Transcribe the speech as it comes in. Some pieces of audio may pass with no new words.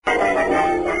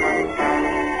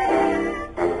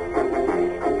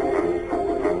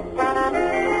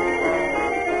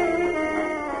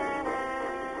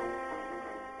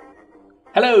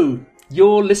Hello!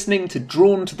 You're listening to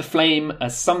Drawn to the Flame, a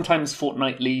sometimes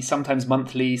fortnightly, sometimes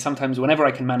monthly, sometimes whenever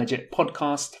I can manage it,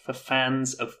 podcast for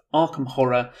fans of Arkham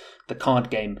Horror, the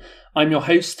card game. I'm your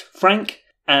host, Frank,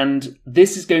 and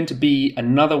this is going to be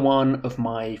another one of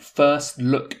my first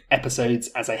look episodes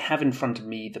as I have in front of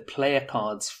me the player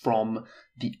cards from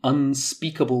The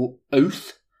Unspeakable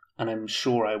Oath, and I'm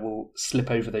sure I will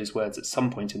slip over those words at some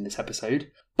point in this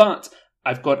episode. But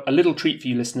I've got a little treat for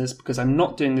you listeners because I'm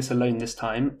not doing this alone this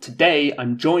time. Today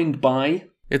I'm joined by...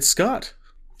 It's Scott.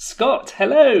 Scott,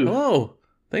 hello. Hello.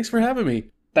 Thanks for having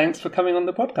me. Thanks for coming on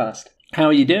the podcast. How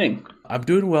are you doing? I'm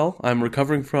doing well. I'm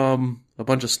recovering from a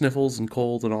bunch of sniffles and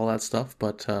cold and all that stuff,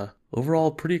 but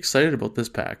overall pretty excited about this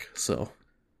pack, so...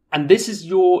 And this is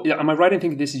your... Am I right in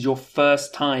thinking this is your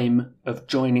first time of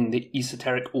joining the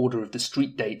Esoteric Order of the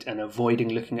Street Date and avoiding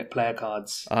looking at player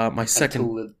cards my second...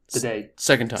 until the day?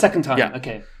 Second time. Second time, yeah.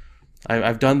 Okay.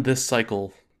 I've done this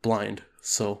cycle blind,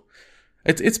 so...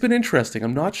 It's been interesting.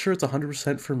 I'm not sure it's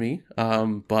 100% for me,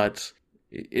 but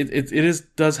it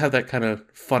does have that kind of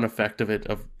fun effect of it,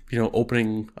 of, you know,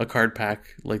 opening a card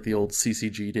pack like the old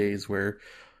CCG days where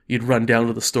you'd run down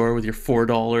to the store with your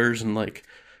 $4 and, like,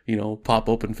 you know, pop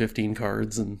open 15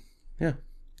 cards and, yeah.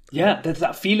 Yeah, there's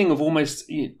that feeling of almost...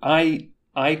 I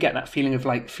get that feeling of,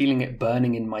 like, feeling it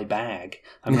burning in my bag.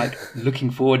 I'm, like, looking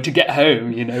forward to get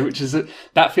home, you know, which is...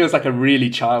 that feels like a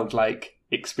really childlike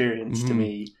experience to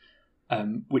me,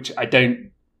 which I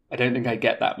don't think I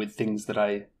get that with things that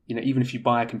I... You know, even if you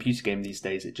buy a computer game these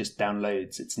days, it just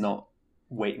downloads. It's not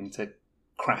waiting to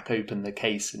crack open the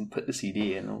case and put the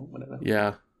CD in or whatever.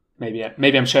 Yeah. Maybe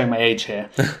I'm showing my age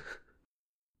here.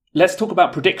 Let's talk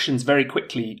about predictions very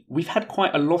quickly. We've had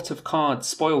quite a lot of cards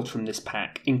spoiled from this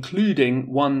pack,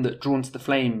 including one that Drawn to the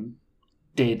Flame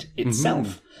did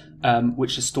itself,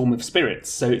 which is Storm of Spirits.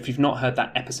 So if you've not heard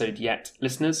that episode yet,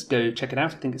 listeners, go check it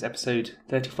out. I think it's episode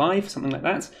 35, something like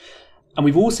that. And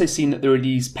we've also seen that there are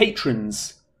these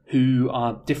patrons who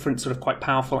are different sort of quite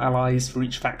powerful allies for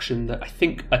each faction that I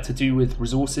think are to do with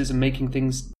resources and making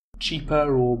things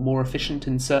cheaper or more efficient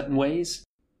in certain ways.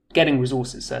 Getting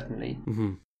resources, certainly.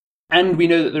 Mm-hmm. And we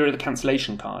know that there are the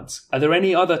cancellation cards. Are there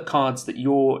any other cards that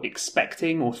you're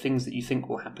expecting or things that you think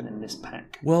will happen in this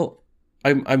pack? Well,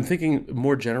 I'm thinking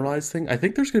more generalized thing. I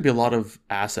think there's going to be a lot of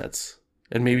assets.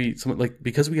 And maybe some, like,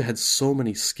 because we had so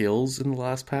many skills in the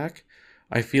last pack,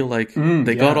 I feel like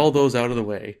they got all those out of the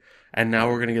way. And now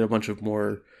we're going to get a bunch of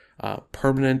more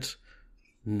permanent,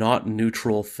 not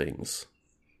neutral things,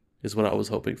 is what I was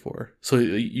hoping for. So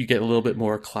you get a little bit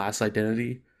more class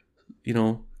identity, you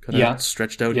know, kind of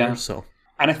stretched out here. So,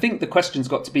 and I think the question's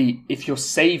got to be, if you're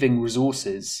saving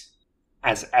resources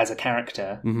as a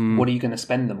character, what are you going to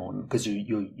spend them on? Because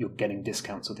you're getting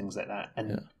discounts or things like that.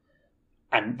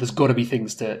 And there's got to be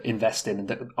things to invest in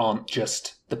that aren't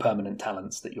just the permanent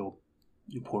talents that you're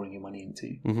pouring your money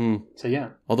into. So yeah.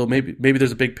 Although maybe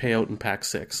there's a big payout in pack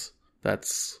 6.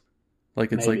 That's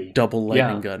like, it's like double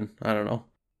lightning gun. I don't know.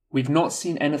 We've not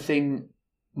seen anything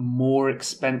more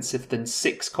expensive than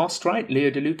 6 cost, right?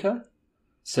 Leo DeLuca.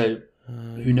 So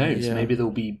who knows? Yeah. Maybe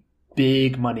there'll be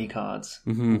big money cards.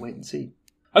 We'll wait and see.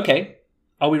 Okay.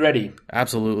 Are we ready?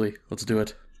 Absolutely. Let's do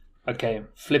it. Okay.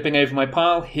 Flipping over my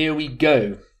pile. Here we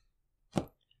go.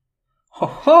 Ho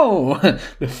ho!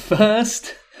 The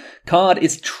first card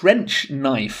is Trench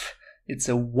Knife. It's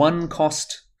a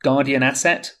 1-cost Guardian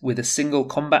asset with a single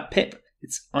combat pip.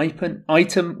 It's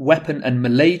item, weapon, and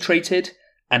melee traded,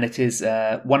 and it is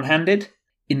one-handed.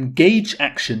 Engage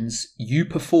actions you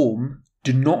perform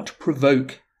do not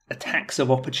provoke attacks of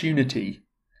opportunity.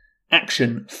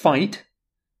 Action, fight.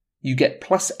 You get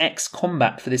 +X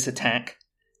combat for this attack.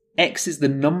 X is the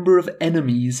number of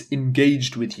enemies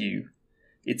engaged with you.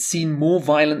 It's seen more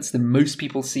violence than most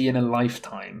people see in a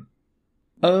lifetime.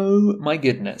 Oh my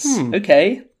goodness.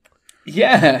 Okay.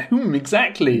 Yeah,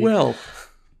 exactly. Well,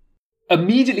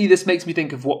 immediately this makes me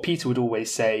think of what Peter would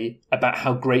always say about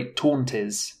how great Taunt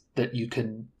is, that you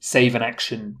can save an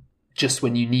action just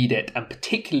when you need it. And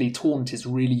particularly Taunt is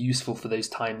really useful for those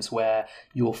times where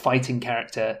your fighting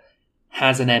character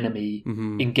has an enemy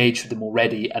engaged with them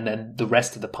already, and then the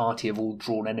rest of the party have all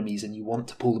drawn enemies and you want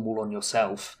to pull them all on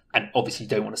yourself. And obviously you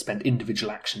don't want to spend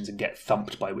individual actions and get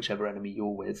thumped by whichever enemy you're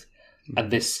with.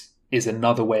 And this is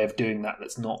another way of doing that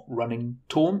that's not running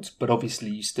Taunt, but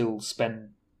obviously you still spend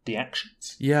the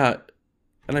actions. Yeah,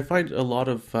 and I find a lot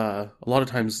of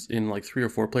times in like 3 or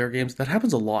 4 player games that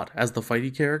happens a lot as the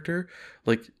fighty character.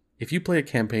 Like if you play a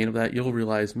campaign of that, you'll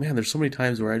realize, man, there's so many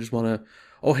times where I just want to,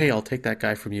 oh hey, I'll take that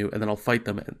guy from you, and then I'll fight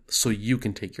them so you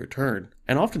can take your turn.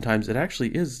 And oftentimes it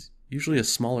actually is usually a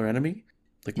smaller enemy,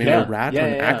 like maybe a rat or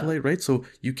an acolyte, right? So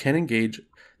you can engage.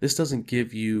 This doesn't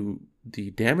give you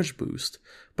the damage boost,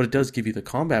 but it does give you the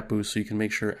combat boost, so you can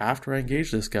make sure after I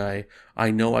engage this guy,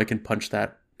 I know I can punch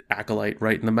that acolyte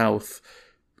right in the mouth,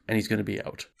 and he's going to be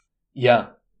out. Yeah,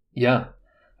 yeah.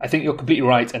 I think you're completely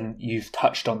right, and you've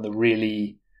touched on the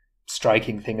really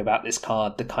striking thing about this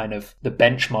card, the kind of the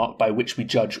benchmark by which we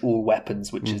judge all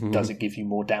weapons, which is, does it give you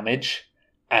more damage?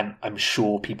 And I'm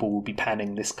sure people will be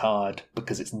panning this card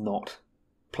because it's not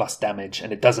plus damage,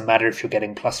 and it doesn't matter if you're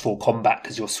getting +4 combat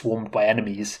because you're swarmed by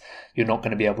enemies. You're not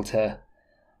going to be able to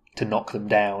knock them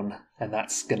down, and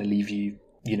that's going to leave you,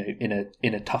 in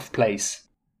a tough place.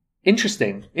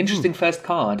 Interesting first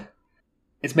card.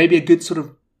 It's maybe a good sort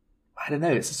of, I don't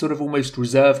know, it's a sort of almost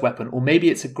reserve weapon, or maybe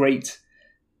it's a great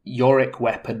Yorick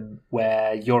weapon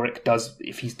where Yorick does,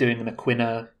 if he's doing an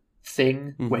Aquina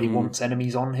thing where he wants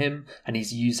enemies on him, and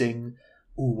he's using,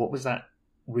 what was that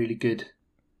really good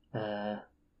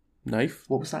knife?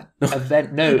 What was that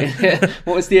event? No,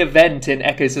 what was the event in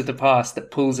Echoes of the Past that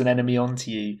pulls an enemy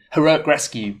onto you? Heroic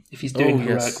Rescue. If he's doing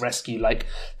Heroic Rescue, like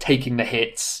taking the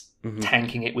hits,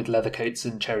 tanking it with leather coats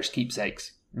and cherished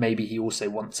keepsakes, maybe he also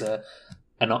wants a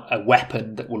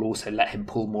weapon that will also let him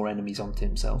pull more enemies onto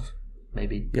himself.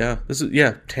 Maybe. Yeah,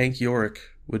 Tank Yorick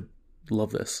would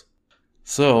love this.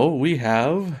 So we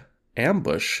have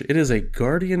Ambush. It is a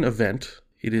Guardian event.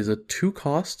 It is a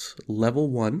 2-cost, level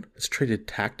 1. It's traded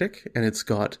Tactic, and it's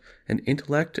got an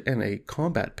Intellect and a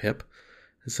Combat pip.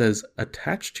 It says,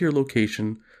 attached to your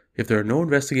location, if there are no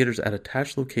investigators at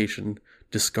attached location,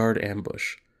 discard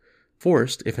Ambush.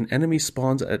 Forced, if an enemy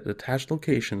spawns at an attached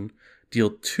location,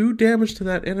 deal 2 damage to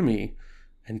that enemy,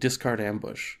 and discard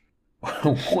Ambush.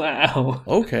 Wow.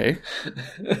 Okay.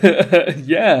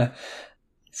 Yeah.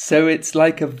 So it's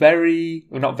like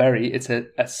it's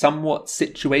a somewhat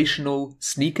situational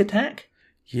sneak attack.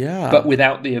 Yeah. But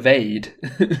without the evade.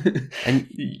 and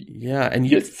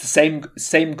it's the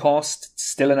same cost,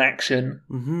 still an action.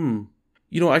 Mm-hmm.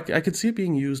 I could see it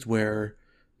being used where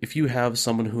if you have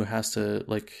someone who has to,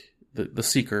 like, the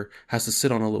Seeker has to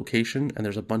sit on a location and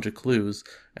there's a bunch of clues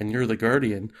and you're the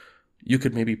Guardian, you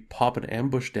could maybe pop an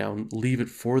ambush down, leave it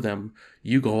for them,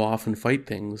 you go off and fight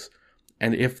things.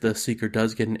 And if the Seeker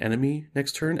does get an enemy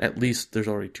next turn, at least there's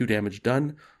already 2 damage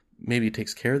done. Maybe it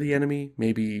takes care of the enemy.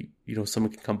 Maybe,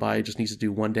 someone can come by, just needs to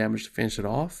do 1 damage to finish it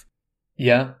off.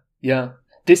 Yeah.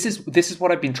 This is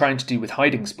what I've been trying to do with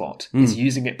Hiding Spot, is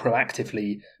using it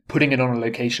proactively, putting it on a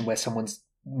location where someone's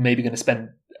maybe going to spend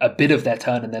a bit of their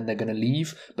turn and then they're going to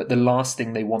leave. But the last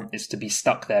thing they want is to be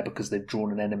stuck there because they've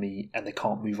drawn an enemy and they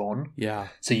can't move on. Yeah.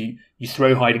 So you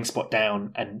throw Hiding Spot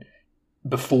down, and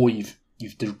before you've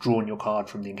drawn your card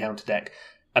from the encounter deck,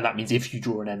 and that means if you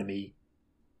draw an enemy,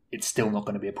 it's still not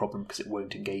going to be a problem because it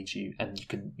won't engage you, and you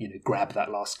can grab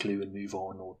that last clue and move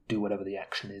on, or do whatever the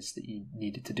action is that you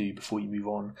needed to do before you move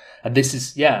on. And this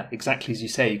is, exactly as you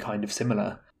say, kind of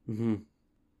similar. Mm-hmm.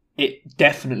 It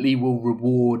definitely will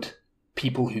reward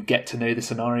people who get to know the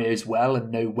scenarios well and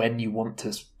know when you want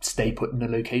to stay put in a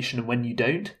location and when you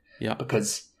don't. Yeah.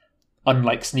 Because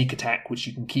unlike Sneak Attack, which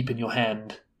you can keep in your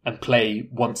hand and play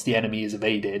once the enemy is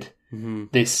evaded,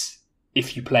 this,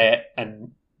 if you play it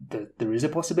and there is a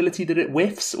possibility that it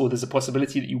whiffs, or there's a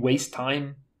possibility that you waste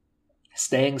time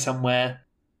staying somewhere.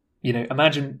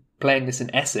 Imagine playing this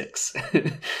in Essex.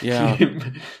 Yeah. You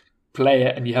play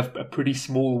it and you have a pretty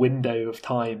small window of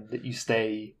time that you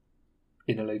stay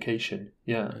in a location.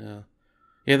 Yeah.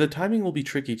 Yeah, the timing will be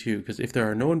tricky too, because if there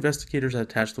are no investigators at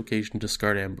attached location,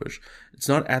 discard ambush. It's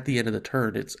not at the end of the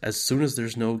turn. It's as soon as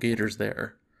there's no gators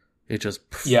there. It just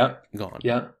gone.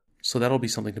 Yeah. So that'll be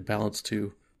something to balance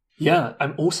too. Yeah,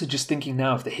 I'm also just thinking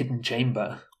now of the Hidden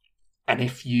Chamber. And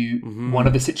if you, one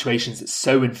of the situations that's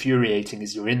so infuriating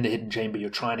is you're in the Hidden Chamber, you're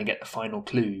trying to get the final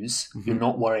clues, you're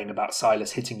not worrying about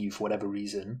Silas hitting you for whatever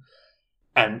reason,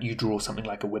 and you draw something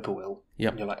like a Whippoorwill.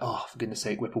 Yep. And you're like, oh, for goodness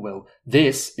sake, Whippoorwill.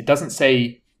 This, it doesn't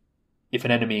say if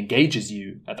an enemy engages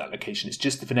you at that location, it's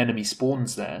just if an enemy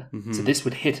spawns there. So this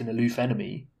would hit an aloof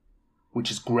enemy,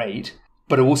 which is great.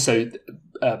 But also,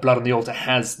 Blood on the Altar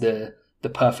has the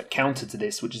perfect counter to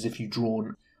this, which is if you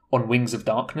drawn on Wings of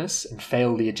Darkness and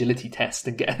fail the agility test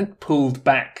and get pulled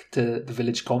back to the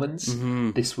village commons,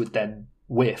 this would then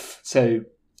whiff. So,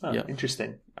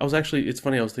 interesting. It's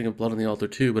funny, I was thinking of Blood on the Altar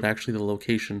too, but actually the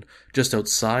location just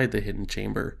outside the Hidden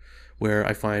Chamber, where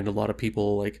I find a lot of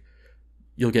people, like,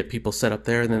 you'll get people set up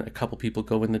there and then a couple people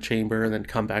go in the chamber and then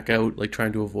come back out, like,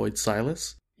 trying to avoid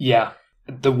Silas. Yeah.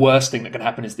 The worst thing that can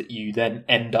happen is that you then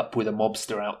end up with a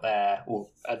mobster out there, or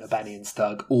an Albanian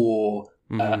thug, or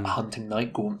a hunting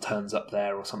night gaunt turns up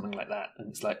there, or something like that. And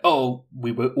it's like, oh,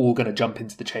 we were all going to jump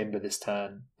into the chamber this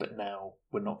turn, but now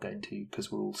we're not going to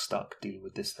because we're all stuck dealing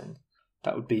with this thing.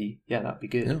 That would be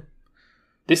good. Yeah.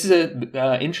 This is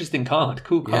a interesting card.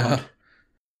 Cool card.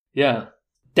 Yeah.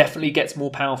 Definitely gets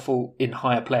more powerful in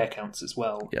higher player counts as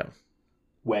well. Yeah.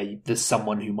 Where there's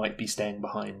someone who might be staying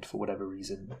behind for whatever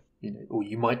reason, or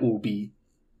you might all be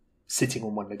sitting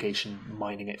on one location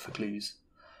mining it for clues.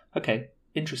 Okay,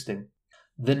 interesting.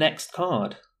 The next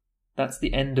card. That's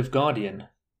the end of Guardian.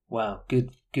 Wow,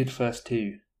 good first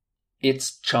two.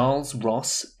 It's Charles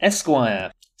Ross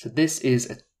Esquire. So this is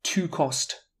a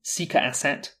 2-cost Seeker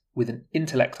asset with an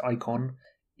intellect icon.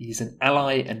 He's an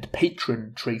ally and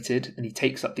patron traded, and he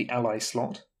takes up the ally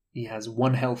slot. He has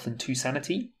 1 health and 2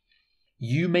 sanity.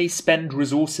 You may spend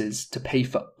resources to pay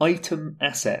for item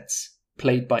assets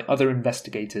played by other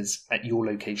investigators at your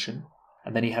location.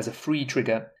 And then he has a free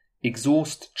trigger,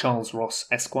 exhaust Charles Ross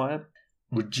Esquire,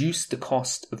 reduce the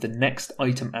cost of the next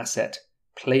item asset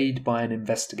played by an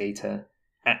investigator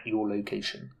at your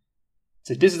location.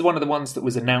 So this is one of the ones that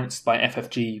was announced by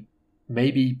FFG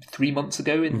maybe 3 months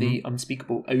ago in the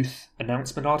Unspeakable Oath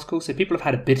announcement article. So people have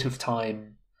had a bit of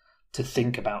time to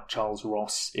think about Charles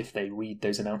Ross if they read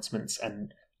those announcements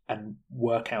and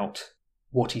work out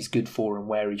what he's good for and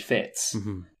where he fits.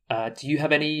 Do you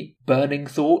have any burning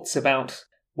thoughts about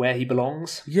where he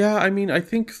belongs? Yeah, I mean, I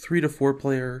think 3 to 4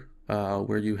 player,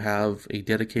 where you have a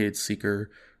dedicated seeker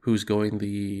who's going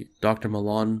the Dr.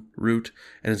 Milan route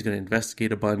and is going to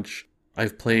investigate a bunch.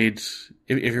 I've played,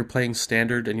 if you're playing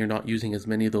standard and you're not using as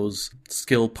many of those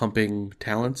skill pumping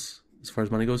talents as far as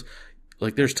money goes,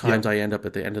 like there's times I end up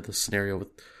at the end of the scenario with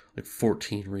like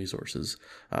 14 resources.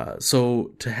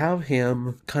 So to have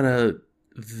him kind of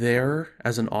there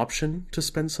as an option to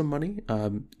spend some money,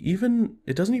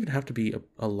 it doesn't even have to be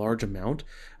a large amount.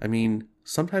 I mean,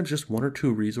 sometimes just 1 or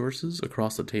 2 resources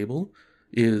across the table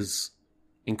is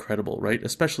incredible, right?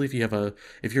 Especially if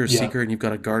you're a seeker and you've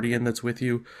got a guardian that's with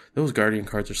you. Those guardian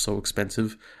cards are so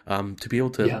expensive. To be able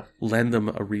to lend them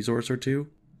a resource or two,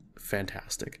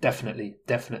 fantastic. Definitely.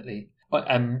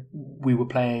 We were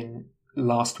playing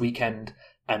last weekend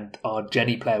and our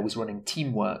Jenny player was running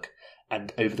teamwork,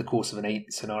 and over the course of an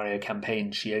 8 scenario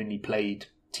campaign she only played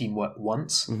teamwork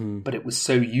once, but it was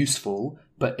so useful.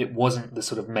 But it wasn't the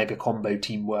sort of mega combo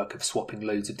teamwork of swapping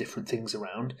loads of different things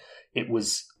around.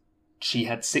 She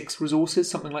had 6 resources,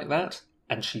 something like that,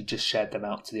 and she just shared them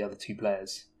out to the other 2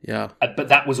 players. Yeah. But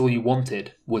that was all you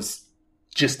wanted, was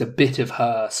just a bit of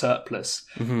her surplus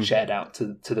shared out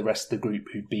to the rest of the group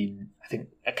who'd been, I think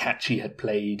Akachi had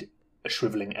played a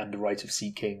Shriveling and a Rite of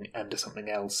Seeking and a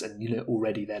something else, and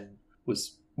already then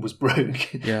was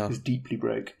broke. Yeah. Was deeply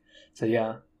broke. So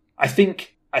yeah. I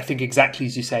think exactly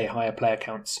as you say, higher player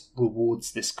counts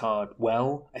rewards this card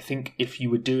well. I think if you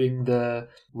were doing the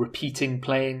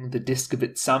playing the Disc of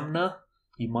Itsamna,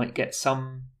 you might get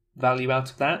some value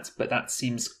out of that, but that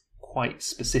seems quite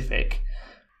specific.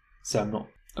 So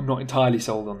I'm not entirely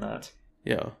sold on that.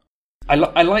 Yeah. I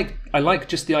like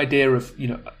just the idea of,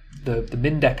 the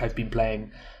min deck I've been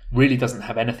playing really doesn't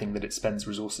have anything that it spends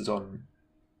resources on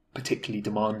particularly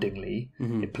demandingly.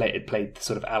 It played the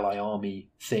sort of ally army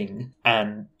thing,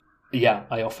 and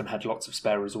I often had lots of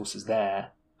spare resources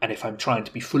there. And if I'm trying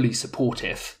to be fully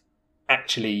supportive,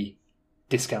 actually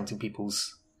discounting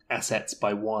people's assets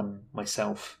by 1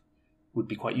 myself would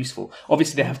be quite useful.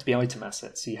 Obviously they have to be item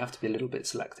assets, so you have to be a little bit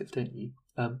selective, don't you?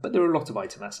 But there are a lot of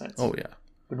item assets. Oh yeah,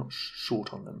 we're not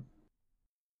short on them.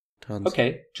 Tons.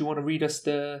 Okay, do you want to read us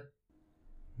the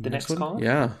next card?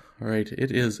 Yeah, all right.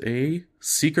 It is a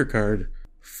Seeker card.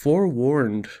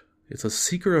 Forewarned. It's a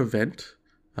Seeker event.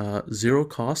 0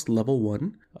 cost, level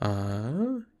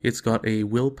 1. It's got a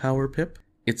willpower pip.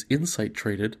 It's insight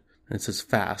traded, and it says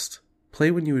fast.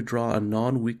 Play when you would draw a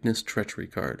non-weakness treachery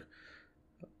card.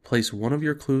 Place 1 of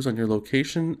your clues on your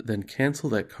location, then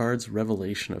cancel that card's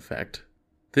revelation effect.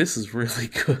 This is really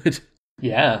good.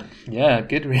 Yeah,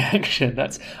 good reaction.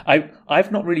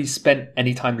 I've not really spent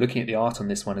any time looking at the art on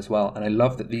this one as well, and I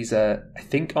love that these are, I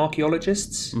think,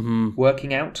 archaeologists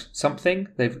working out something.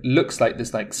 Looks like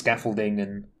there's like scaffolding,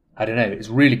 and I don't know. It's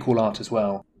really cool art as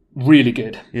well. Really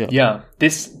good. Yeah.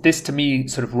 This to me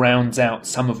sort of rounds out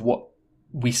some of what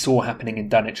we saw happening in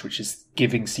Dunwich, which is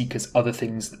giving seekers other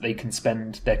things that they can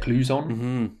spend their clues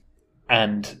on,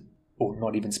 or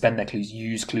not even spend their clues,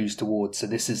 use clues towards. So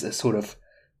this is a sort of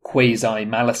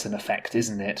quasi-Malison effect,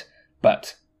 isn't it?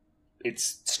 But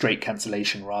it's straight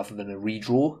cancellation rather than a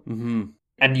redraw.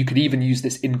 And you could even use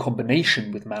this in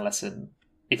combination with Malison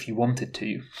if you wanted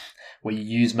to, where you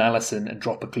use Malison and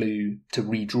drop a clue to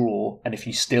redraw, and if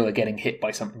you still are getting hit by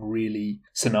something really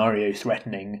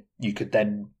scenario-threatening, you could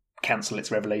then cancel its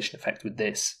revelation effect with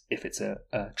this, if it's a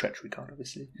treachery card,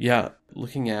 obviously. Yeah,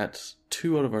 looking at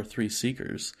 2 out of our 3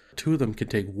 Seekers, 2 of them can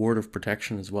take Ward of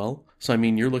Protection as well. So, I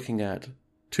mean, you're looking at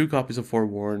 2 copies of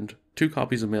Forewarned, 2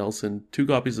 copies of Maelson, 2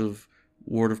 copies of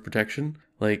Ward of Protection.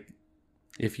 Like,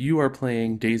 if you are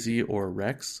playing Daisy or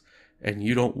Rex and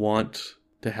you don't want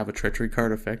to have a treachery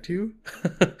card affect you,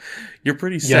 you're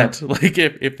pretty set. Yeah. Like,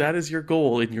 if that is your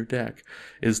goal in your deck,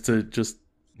 is to just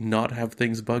not have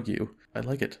things bug you, I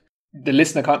like it. The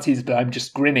listener can't see this, but I'm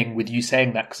just grinning with you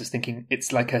saying that because I was thinking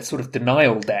it's like a sort of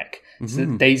denial deck. It's a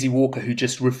Daisy Walker who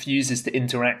just refuses to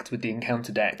interact with the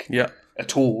encounter deck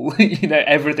at all.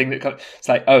 Everything that comes. It's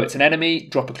like, oh, it's an enemy,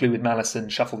 drop a clue with Malison,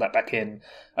 shuffle that back in.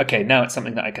 Okay, now it's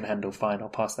something that I can handle. Fine, I'll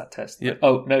pass that test. Yep.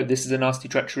 Oh, no, this is a nasty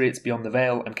treachery. It's beyond the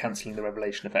veil. I'm cancelling the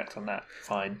revelation effect on that.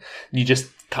 Fine. And you just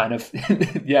kind of,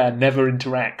 never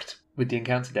interact with the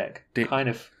encounter deck. Kind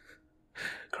of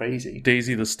crazy.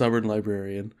 Daisy the stubborn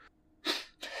librarian.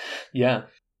 Yeah.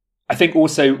 I think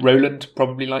also Roland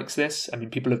probably likes this. I mean,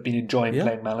 people have been enjoying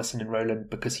playing Malison in Roland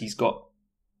because he's got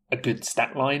a good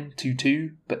stat line,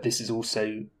 2/2, but this is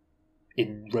also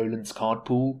in Roland's card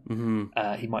pool.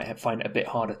 Mm-hmm. He might find it a bit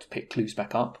harder to pick clues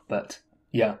back up, but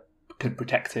could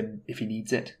protect him if he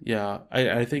needs it. Yeah,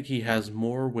 I think he has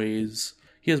more ways.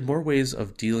 He has more ways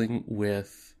of dealing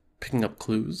with picking up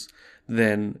clues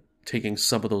than taking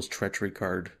some of those treachery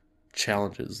card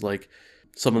challenges, like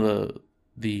some of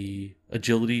the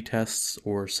agility tests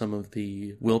or some of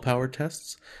the willpower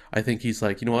tests. I think he's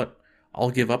like, you know what?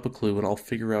 I'll give up a clue and I'll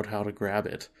figure out how to grab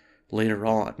it later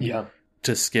on. Yeah.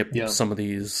 To skip some of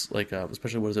these, like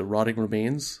especially what is it, Rotting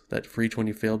Remains? That for each one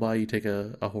you fail by, you take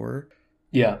a horror.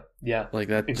 Yeah. Like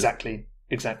that. Exactly.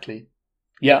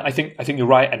 Yeah, I think you're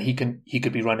right, and he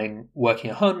could be running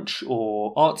Working a Hunch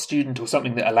or Art Student or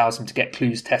something that allows him to get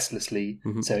clues testlessly.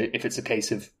 Mm-hmm. So if it's a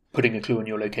case of putting a clue on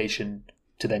your location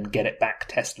to then get it back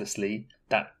testlessly,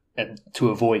 and to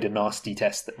avoid a nasty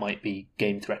test that might be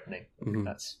game threatening. Mm-hmm.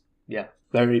 That's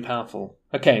very powerful.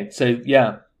 Okay, so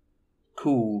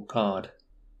cool card.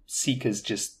 Seekers,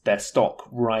 just their stock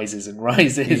rises and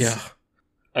rises. Yeah.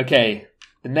 Okay,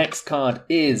 the next card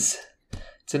is,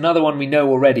 it's another one we know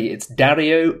already. It's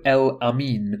Dario El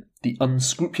Amin, the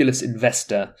Unscrupulous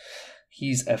Investor.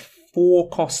 He's a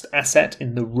 4-cost asset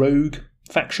in the Rogue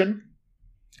faction.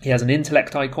 He has an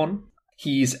intellect icon.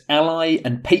 He's ally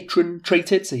and patron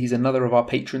traded, so he's another of our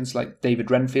patrons like David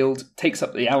Renfield. Takes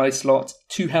up the ally slot,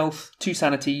 2 health, 2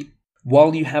 sanity.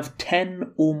 While you have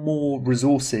 10 or more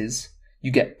resources,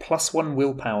 you get +1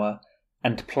 willpower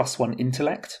and +1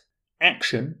 intellect.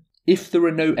 Action: if there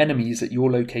are no enemies at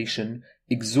your location,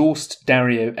 exhaust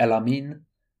Dario El Amin,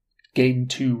 gain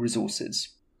 2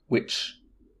 resources, which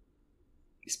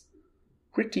is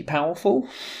pretty powerful.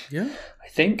 Yeah. I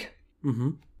think. Mm-hmm.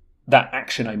 That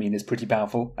action, is pretty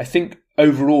powerful. I think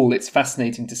overall it's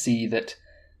fascinating to see that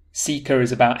Seeker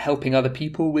is about helping other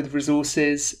people with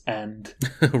resources and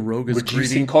Rogue is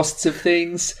reducing greedy. Costs of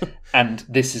things. And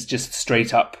this is just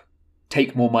straight up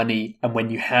take more money, and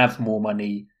when you have more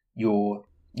money, you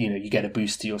get a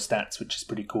boost to your stats, which is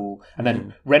pretty cool. And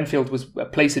then Renfield was a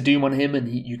place a doom on him, and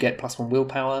you get +1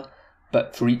 willpower.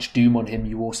 But for each doom on him,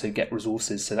 you also get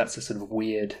resources. So that's a sort of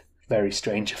weird, very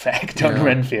strange effect on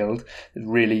Renfield,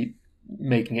 really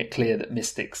making it clear that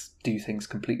mystics do things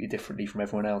completely differently from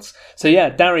everyone else. So yeah,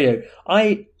 Dario,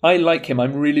 I like him.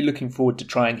 I'm really looking forward to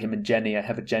trying him and Jenny. I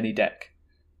have a Jenny deck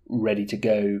ready to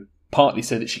go, partly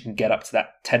so that she can get up to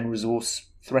that 10 resource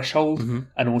threshold,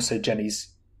 and also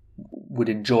Jenny's would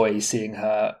enjoy seeing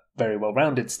her very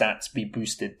well-rounded stats be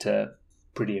boosted to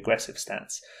pretty aggressive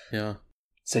stats. Yeah.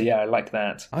 So yeah, I like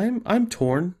that. I'm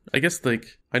torn. I guess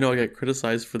I know I get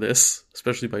criticized for this,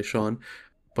 especially by Sean,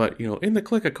 but in the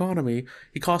click economy,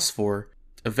 he costs 4.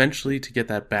 Eventually, to get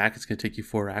that back, it's going to take you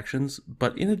 4 actions.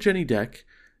 But in a Jenny deck,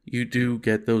 you do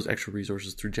get those extra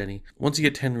resources through Jenny. Once you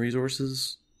get 10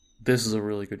 resources, this is a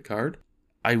really good card.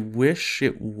 I wish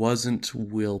it wasn't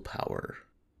willpower.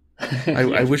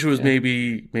 I wish it was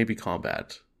maybe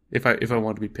combat. If I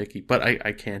want to be picky, but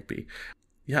I can't be.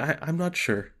 Yeah, I'm not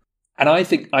sure. And I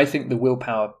think the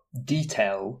willpower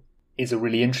detail is a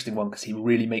really interesting one because he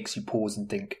really makes you pause and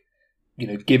think,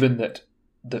 given that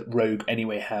Rogue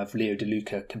anyway have Leo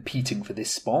DeLuca competing for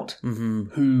this spot,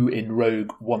 who in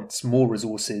Rogue wants more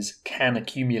resources, can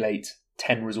accumulate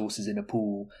 10 resources in a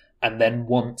pool, and then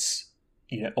wants,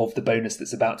 of the bonus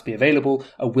that's about to be available,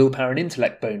 a willpower and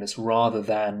intellect bonus rather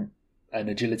than an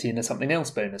agility and a something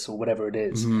else bonus or whatever it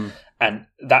is. And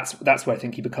that's where I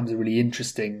think he becomes a really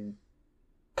interesting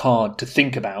card to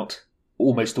think about.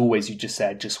 Almost always you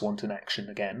just want an action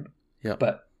again. Yeah.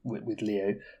 But with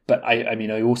Leo. But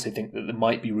I also think that there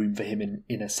might be room for him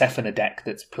in a Sephana deck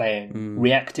that's playing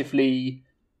reactively,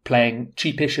 playing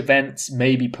cheapish events,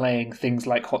 maybe playing things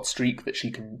like Hot Streak that she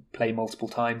can play multiple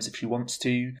times if she wants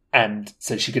to. And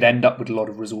so she could end up with a lot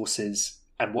of resources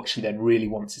And what she then really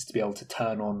wants is to be able to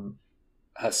turn on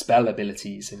her spell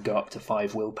abilities and go up to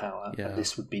 5 willpower. Yeah. And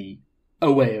this would be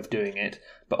a way of doing it.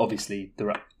 But obviously there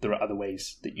are other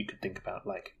ways that you could think about,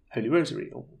 like Holy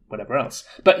Rosary or whatever else.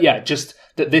 But yeah, just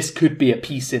that this could be a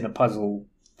piece in a puzzle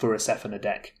for a Sephina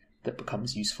deck that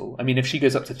becomes useful. I mean, if she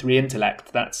goes up to 3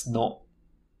 intellect, that's not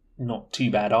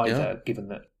too bad either, given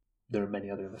that there are many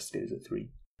other investigators at 3.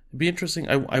 It'd be interesting.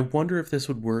 I wonder if this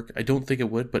would work. I don't think it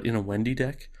would, but in a Wendy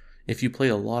deck, if you play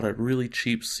a lot of really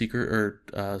cheap Seeker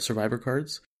or Survivor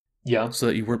cards, so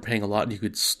that you weren't paying a lot and you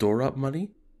could store up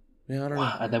money. Yeah, I don't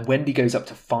know. And then Wendy goes up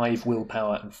to 5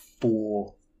 willpower and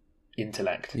 4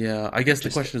 intellect. Yeah, I guess the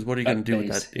question is, what are you going to do with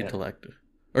that intellect?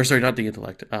 Or sorry, not the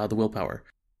intellect, the willpower.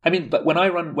 I mean, but when I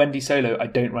run Wendy solo, I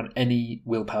don't run any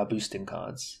willpower boosting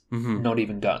cards, not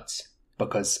even guts,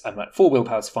 because I'm like, 4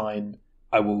 willpower's fine.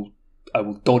 I will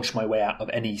dodge my way out of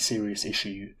any serious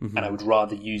issue, and I would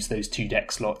rather use those 2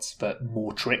 deck slots for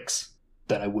more tricks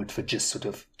than I would for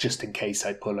just in case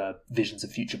I pull a Visions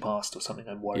of Future Past or something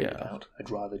I'm worried about. I'd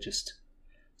rather just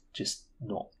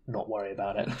not worry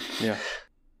about it. Yeah.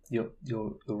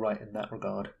 You're right in that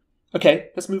regard. Okay,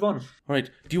 let's move on. All right.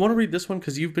 Do you want to read this one?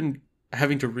 Because you've been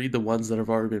having to read the ones that have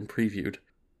already been previewed.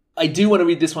 I do want to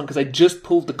read this one because I just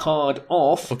pulled the card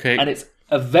off. Okay. And it's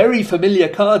a very familiar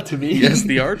card to me. Yes,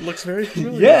 the art looks very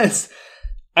familiar. Yes.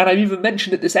 And I've even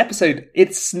mentioned it this episode.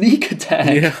 It's Sneak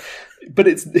Attack. Yeah. But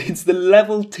it's the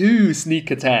level 2 Sneak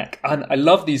Attack. And I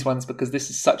love these ones because this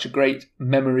is such a great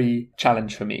memory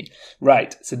challenge for me.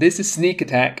 Right. So this is Sneak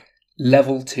Attack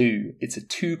level 2. It's a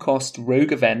 2-cost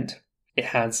rogue event. It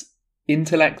has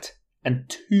intellect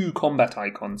and 2 combat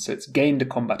icons. So it's gained a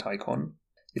combat icon.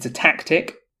 It's a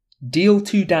tactic. Deal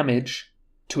 2 damage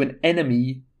to an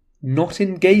enemy not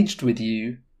engaged with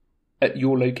you at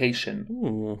your location.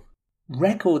 Ooh.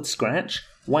 Record scratch.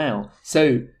 Wow.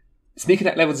 So Sneak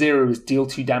Attack level 0 is deal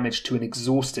 2 damage to an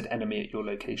exhausted enemy at your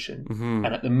location.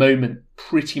 And at the moment,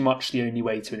 pretty much the only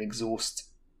way to exhaust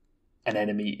an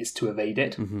enemy is to evade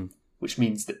it, which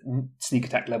means that Sneak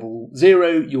Attack level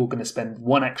 0, you're going to spend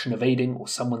 1 action evading, or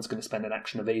someone's going to spend an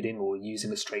action evading, or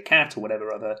using a stray cat, or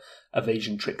whatever other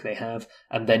evasion trick they have,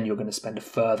 and then you're going to spend a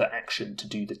further action to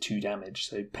do the 2 damage.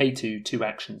 So pay 2, 2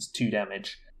 actions, 2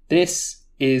 damage. This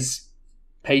is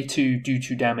pay 2, do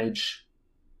 2 damage.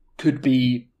 Could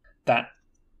be that,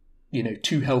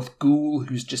 2 health ghoul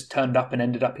who's just turned up and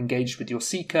ended up engaged with your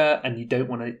Seeker, and you don't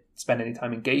want to spend any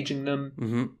time engaging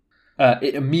them.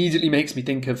 It immediately makes me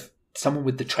think of someone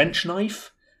with the trench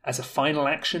knife as a final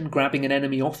action, grabbing an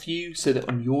enemy off you so that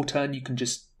on your turn you can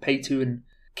just pay 2 and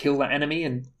kill that enemy,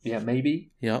 and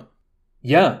maybe.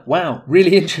 Yeah, wow,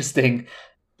 really interesting.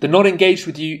 The not engaged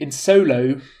with you in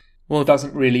solo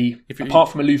doesn't really, apart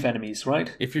from aloof enemies,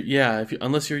 right?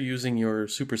 Unless you're using your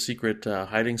super secret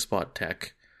hiding spot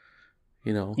tech,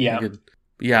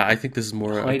 I think this is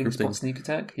more hiding a group spot thing. Sneak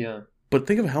Attack, But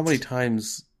think of how many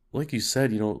times, like you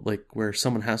said, like where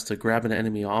someone has to grab an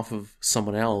enemy off of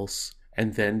someone else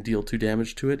and then deal 2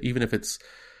 damage to it, even if it's,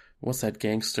 what's that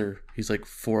gangster? He's like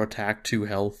 4 attack, 2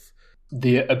 health.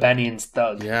 The Albanian's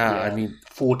Thug. Yeah, I mean,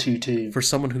 4-2-2. For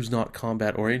someone who's not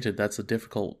combat oriented, that's a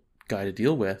difficult guy to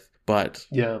deal with. But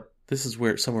this is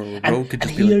where Rogue could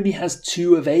just be he only has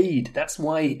 2 evade. That's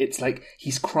why it's like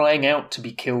he's crying out to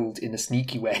be killed in a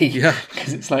sneaky way. Yeah.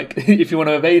 Because it's like, if you want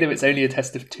to evade him, it's only a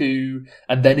test of 2.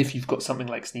 And then if you've got something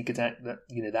like Sneak Attack,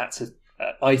 that's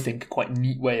I think, quite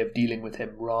neat way of dealing with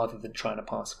him rather than trying to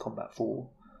pass a combat 4.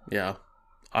 Yeah.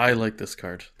 I like this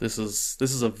card. This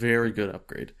is a very good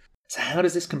upgrade. So how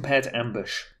does this compare to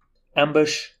Ambush?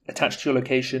 Ambush, attached to your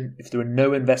location. If there are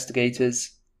no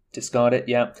investigators, discard it,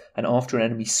 and after an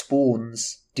enemy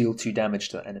spawns, deal 2 damage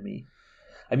to that enemy.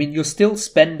 I mean, you're still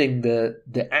spending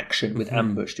the action with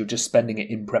Ambush, you're just spending it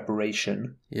in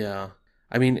preparation. Yeah.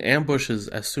 I mean, Ambush is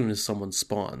as soon as someone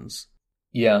spawns.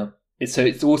 Yeah. So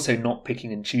it's also not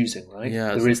picking and choosing, right?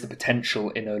 Yeah. There is the potential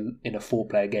in a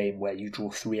 4-player game where you draw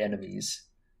 3 enemies,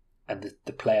 and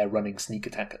the player running Sneak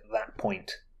Attack at that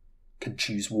point can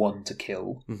choose 1 to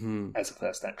kill as a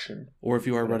first action. Or if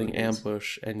you are running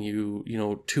Ambush and you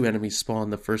 2 enemies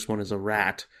spawn, the first one is a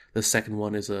rat, the second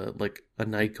one is a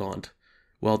Nikon.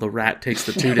 Well, the rat takes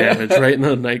the 2 damage, right? And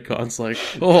the Nikon's like,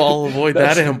 I'll avoid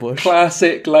that ambush.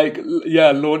 Classic,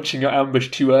 launching your ambush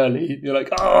too early. You're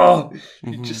like,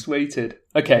 you just waited.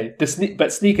 Okay,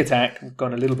 but Sneak Attack, I've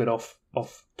gone a little bit off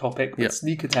topic, but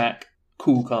Sneak Attack,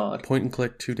 cool card. Point and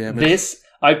click, 2 damage.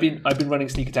 I've been running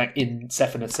Sneak Attack in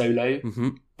Sephina solo.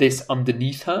 This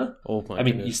underneath her. Oh my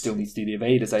goodness. You still need to do the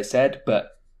evade, as I said, but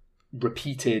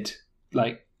repeated,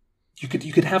 you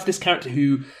could have this character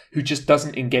who just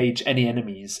doesn't engage any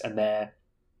enemies, and they're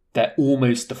they're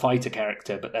almost the fighter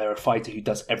character, but they're a fighter who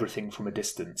does everything from a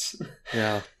distance.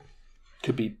 Yeah.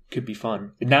 Could be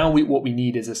fun. Now what we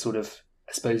need is a sort of,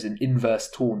 I suppose, an inverse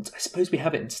taunt. I suppose we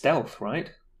have it in stealth,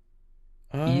 right?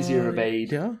 Easier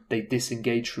evade. Yeah. They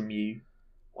disengage from you.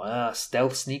 Wow,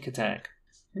 stealth sneak attack.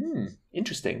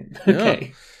 Interesting. Yeah.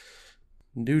 Okay.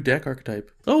 New deck archetype.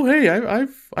 Oh, hey,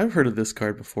 I've heard of this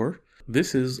card before.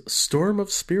 This is Storm of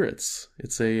Spirits.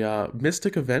 It's a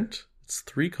mystic event. It's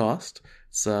 3 cost.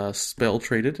 It's spell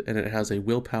traded, and it has a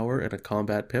willpower and a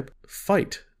combat pip.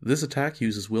 Fight. This attack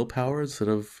uses willpower instead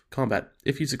of combat.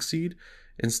 If you succeed,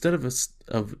 instead of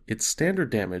its standard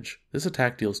damage, this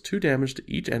attack deals 2 damage to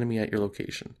each enemy at your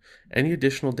location. Any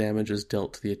additional damage is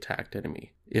dealt to the attacked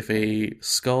enemy. If a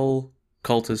skull,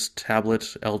 cultist, tablet,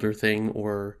 elder thing,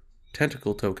 or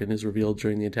tentacle token is revealed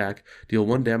during the attack, deal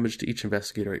 1 damage to each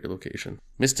investigator at your location.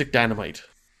 Mystic Dynamite.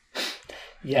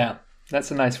 Yeah, that's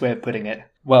a nice way of putting it.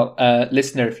 Well,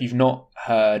 listener, if you've not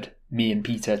heard me and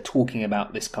Peter talking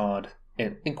about this card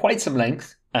in quite some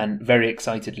length and very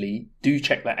excitedly, do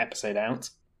check that episode out.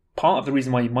 Part of the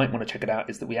reason why you might want to check it out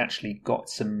is that we actually got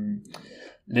some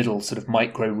little sort of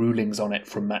micro rulings on it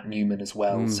from Matt Newman as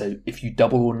well. So if you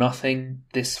double or nothing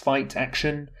this fight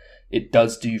action, it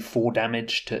does do 4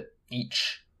 damage to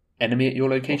each enemy at your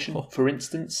location, for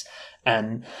instance.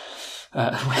 And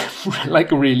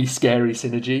like a really scary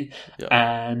synergy. Yeah.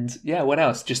 And yeah, what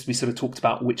else? Just we sort of talked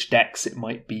about which decks it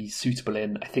might be suitable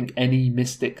in. I think any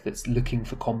Mystic that's looking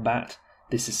for combat,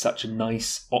 this is such a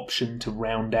nice option to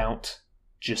round out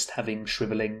just having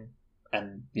Shriveling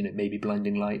and, maybe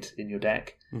Blinding Light in your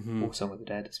deck, or Song of the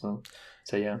Dead as well.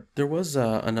 So yeah. There was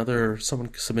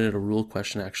someone submitted a rule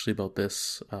question actually about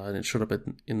this, and it showed up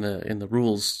in the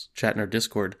rules chat in our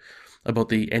Discord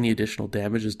about any additional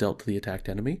damage is dealt to the attacked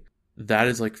enemy. That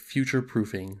is like future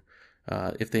proofing.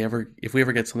 If we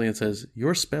ever get something that says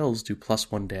your spells do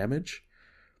 +1 damage,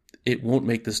 it won't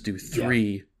make this do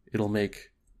 3. Yeah. It'll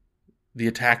make the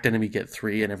attacked enemy get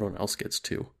 3 and everyone else gets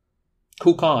 2.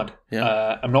 Cool card.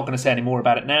 Yeah. I'm not going to say any more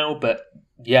about it now, but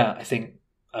yeah, I think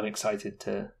I'm excited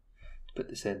to put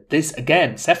this in. This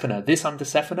again, Sephina. This under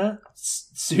Sephina,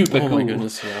 super cool. Oh my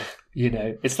goodness,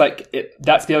 yeah. It's like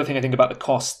that's the other thing I think about the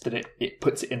cost, that it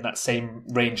puts it in that same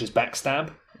range as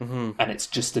Backstab, and it's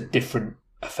just a different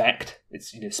effect.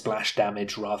 It's splash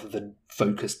damage rather than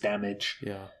focused damage.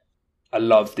 Yeah. I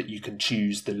love that you can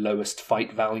choose the lowest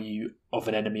fight value of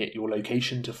an enemy at your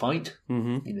location to fight.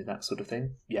 That sort of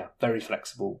thing. Yeah, very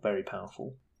flexible, very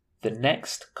powerful. The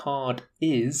next card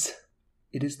is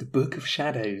the Book of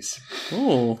Shadows.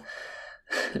 Oh.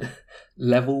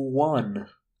 Level 1.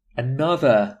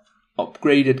 Another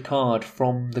upgraded card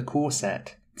from the core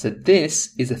set. So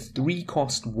this is a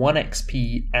 3-cost 1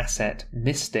 XP asset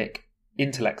Mystic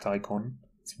intellect icon.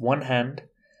 It's 1 hand,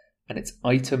 and it's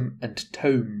item and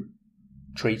tome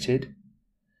traded.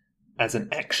 As an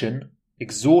action,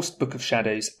 exhaust Book of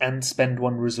Shadows and spend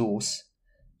 1 resource.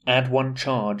 Add 1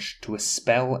 charge to a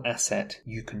spell asset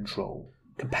you control.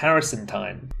 Comparison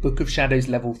time. Book of Shadows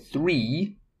level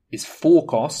 3 is 4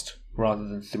 cost rather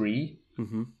than 3.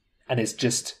 And it's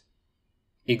just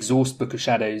exhaust Book of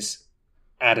Shadows,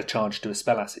 add a charge to a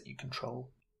spell asset you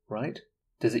control. Right?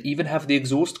 Does it even have the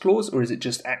exhaust clause, or is it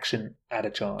just action, add a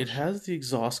charge? It has the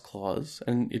exhaust clause,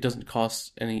 and it doesn't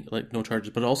cost any, no charges,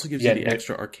 but it also gives you the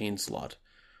extra arcane slot.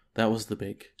 That was the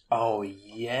big... Oh,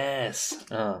 yes.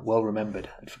 Well remembered.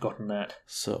 I'd forgotten that.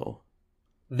 So...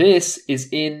 This is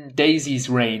in Daisy's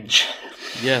range.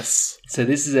 Yes. So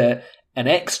this is an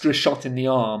extra shot in the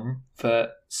arm for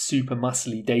super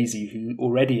muscly Daisy, who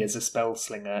already as a spell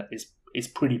slinger is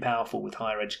pretty powerful with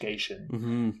higher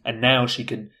education. And now she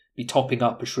can be topping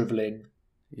up a Shriveling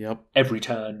every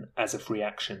turn as a free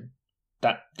action.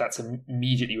 That's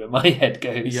immediately where my head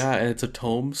goes. Yeah, and it's a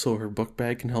tome, so her book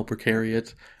bag can help her carry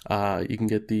it. You can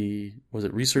get the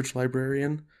research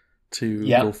librarian to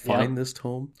go find this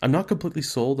tome. I'm not completely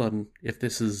sold on if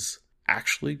this is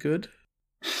actually good,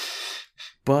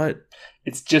 but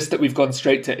it's just that we've gone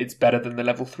straight to it's better than the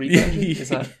level 3 version. Is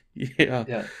that?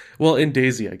 Yeah. Well, in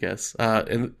Daisy, I guess,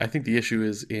 and I think the issue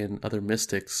is in other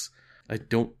Mystics. I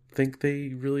don't think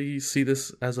they really see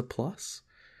this as a plus,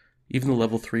 even the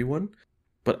level 3 one.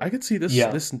 But I could see this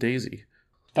in Daisy.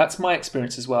 That's my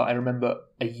experience as well. I remember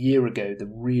a year ago, the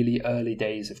really early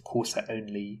days of Core Set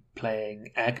Only, playing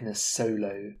Agnes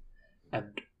solo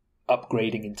and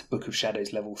upgrading into Book of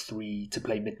Shadows level 3 to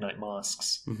play Midnight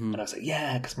Masks. And I was like,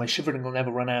 yeah, because my Shivering will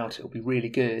never run out. It'll be really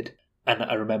good. And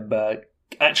I remember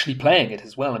actually playing it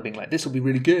as well and being like, this will be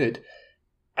really good.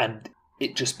 And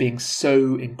it just being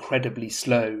so incredibly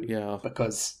slow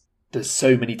because there's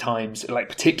so many times, like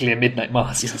particularly in Midnight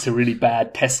Masks, it's a really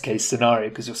bad test case scenario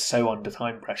because you're so under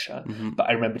time pressure. But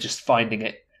I remember just finding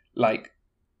it like,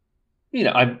 you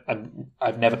know,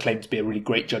 I've never claimed to be a really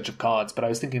great judge of cards, but I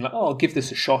was thinking like, oh, I'll give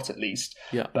this a shot at least.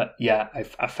 Yeah. But yeah,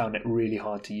 I've found it really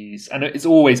hard to use, and it's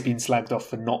always been slagged off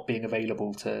for not being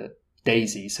available to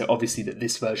Daisy. So obviously that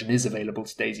this version is available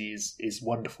to Daisy is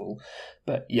wonderful.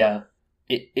 But yeah,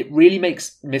 it really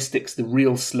makes Mystics the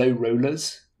real slow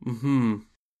rollers.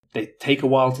 They take a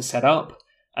while to set up,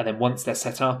 and then once they're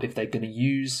set up, if they're going to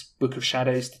use Book of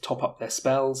Shadows to top up their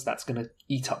spells, that's going to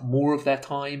eat up more of their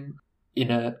time. In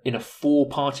a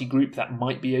 4-party group, that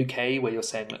might be okay, where you're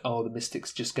saying, like, oh, the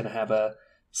Mystic's just going to have a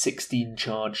 16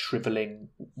 charge Shriveling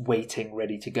waiting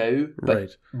ready to go.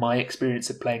 But my experience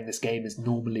of playing this game is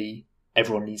normally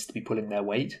everyone needs to be pulling their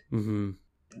weight. It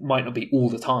might not be all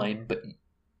the time, but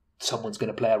someone's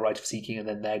going to play a Rite of Seeking, and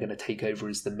then they're going to take over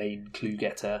as the main clue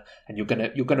getter, and you're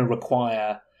going to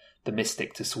require the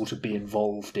Mystic to sort of be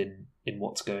involved in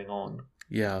what's going on.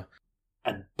 Yeah.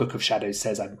 And Book of Shadows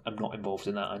says I'm not involved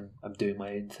in that. I'm doing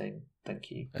my own thing. Thank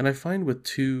you. And I find with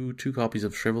two copies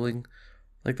of Shriveling,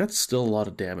 like that's still a lot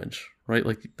of damage, right?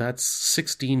 Like that's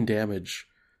 16 damage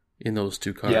in those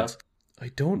 2 cards. Yeah. I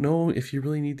don't know if you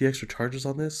really need the extra charges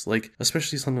on this, like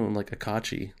especially something like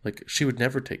Akachi. Like she would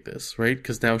never take this, right?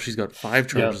 Because now she's got 5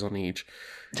 charges on each.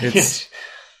 It's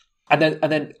and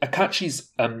then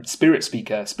Akachi's Spirit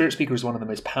Speaker. Spirit Speaker is one of the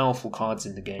most powerful cards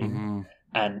in the game,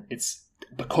 and it's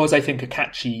because I think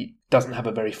Akachi doesn't have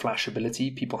a very flash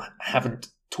ability. People haven't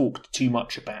talked too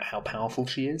much about how powerful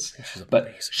she is,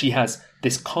 but she has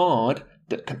this card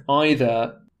that can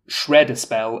either shred a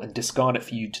spell and discard it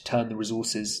for you to turn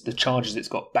the charges it's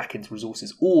got back into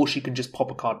resources, or she can just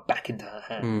pop a card back into her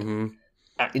hand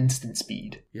at instant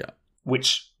speed. Yeah.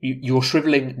 Which your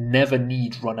Shriveling never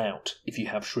need run out if you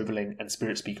have Shriveling and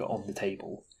Spirit Speaker on the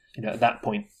table. You know, at that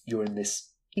point, you're in this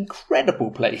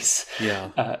incredible place.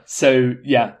 Yeah. So,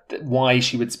 yeah, why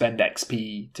she would spend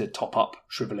XP to top up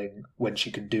Shriveling when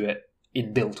she can do it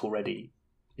inbuilt already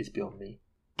is beyond me.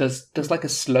 Does like a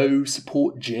slow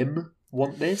support Jim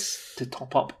want this to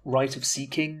top up Rite of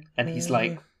Seeking, and he's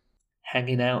like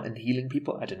hanging out and healing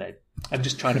people? I don't know. I'm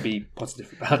just trying to be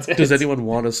positive about it. Does anyone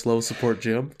want a slow support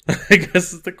Jim? I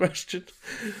guess is the question.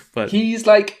 But he's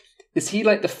like, is he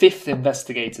like the 5th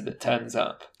investigator that turns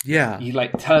up? Yeah. He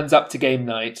like turns up to game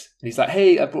night and he's like,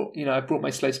 hey, I brought my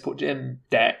slow support Jim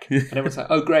deck. And everyone's like,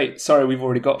 oh great, sorry, we've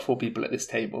already got 4 people at this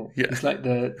table. Yeah. He's like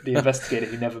the investigator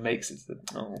who never makes it.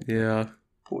 Yeah.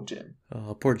 Poor Jim.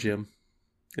 Oh, poor Jim.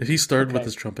 If he started with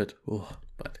his trumpet. Oh,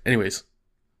 but anyways,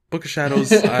 Book of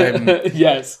Shadows, I'm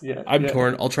I'm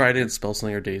torn. I'll try it in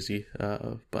Spellslinger Daisy,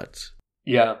 but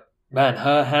yeah, man,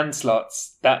 her hand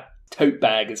slots, that tote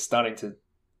bag is starting to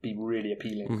be really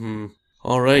appealing.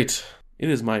 All right, it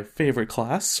is my favorite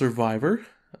class, Survivor.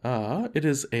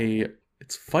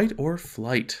 It's fight or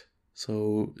flight.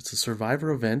 So it's a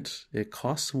Survivor event. It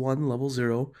costs 1 level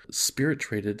 0, spirit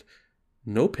traded,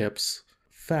 no pips,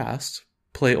 fast.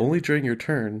 Play only during your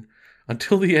turn.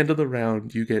 Until the end of the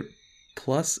round, you get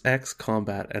plus X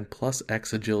combat and plus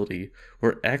X agility,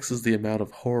 where X is the amount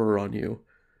of horror on you.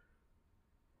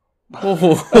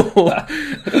 Oh.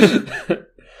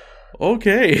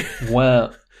 Okay.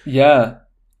 Wow. Yeah.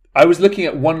 I was looking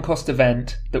at 1-cost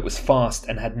event that was fast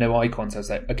and had no icons. I was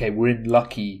like, okay, we're in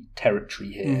lucky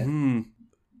territory here. And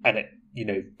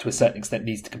it, to a certain extent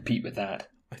needs to compete with that.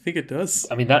 I think it does.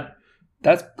 I mean,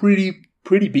 that's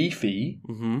pretty beefy.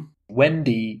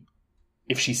 Wendy,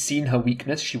 if she's seen her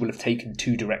weakness, she will have taken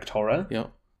 2 direct horror. Yeah.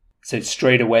 So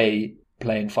straight away,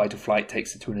 playing fight or flight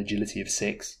takes her to an agility of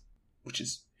 6, which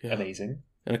is amazing.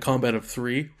 And a combat of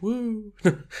 3. Woo!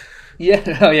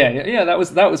 Yeah. Oh yeah. That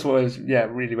was what I was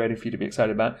really waiting for you to be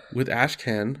excited about. With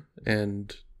Ashcan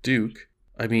and Duke,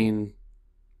 I mean,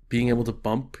 being able to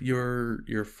bump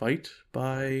your fight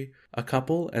by a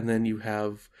couple, and then you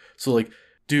have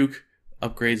Duke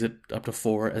upgrades it up to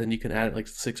 4, and then you can add it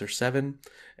 6 or 7,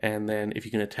 and then if you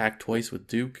can attack twice with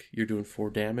Duke, you're doing 4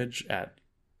 damage at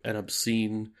an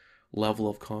obscene level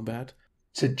of combat.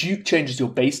 So Duke changes your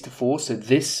base to 4, so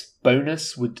this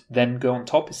bonus would then go on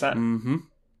top. Is that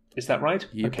is that right?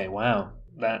 Yep. Okay, wow.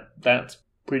 That's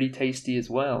pretty tasty as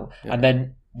well. Yep. And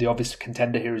then the obvious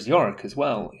contender here is Yorick as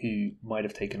well, who might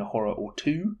have taken a horror or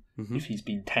 2 if he's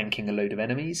been tanking a load of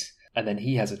enemies. And then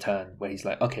he has a turn where he's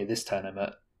like, okay, this turn I'm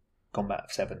at combat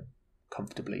of 7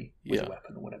 comfortably with a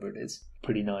weapon or whatever it is.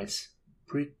 Pretty nice.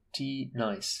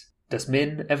 Does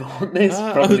Min ever want this?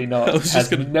 Probably not.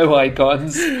 Has no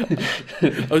icons.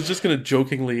 I was just going to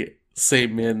jokingly say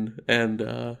Min, and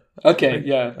I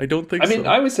don't think so. I mean,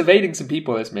 I was evading some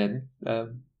people as Min,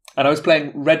 and I was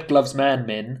playing Red Gloves Man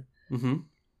Min, Mm-hmm.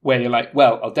 where you're like,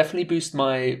 well, I'll definitely boost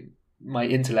my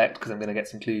intellect because I'm going to get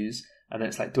some clues. And then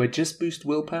it's like, do I just boost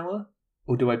willpower?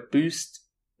 Or do I boost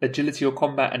agility or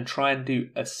combat and try and do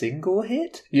a single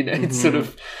hit? You know, it's sort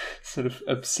of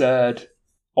absurd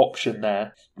option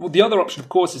there. Well, the other option, of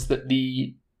course, is that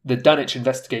the Dunwich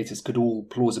investigators could all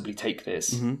plausibly take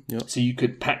this. Mm-hmm. Yep. So you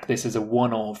could pack this as a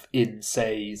one-off in,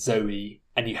 say, Zoe,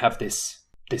 and you have this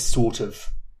sort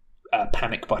of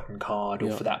panic button card,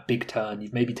 or for that big turn,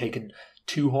 you've maybe taken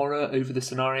 2 horror over the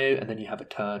scenario, and then you have a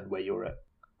turn where you're at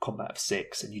combat of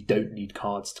 6, and you don't need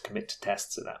cards to commit to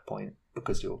tests at that point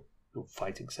because you're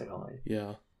fighting so high.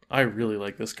 Yeah, I really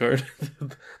like this card.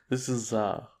 This is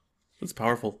it's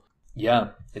powerful. Yeah,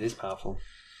 it is powerful.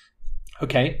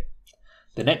 Okay,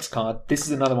 the next card. This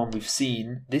is another one we've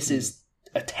seen. This is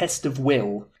a Test of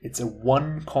Will. It's a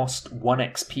 1-cost 1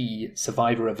 XP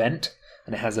survivor event,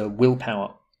 and it has a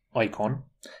willpower icon.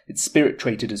 It's spirit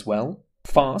traded as well.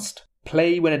 Fast.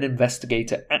 Play when an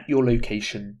investigator at your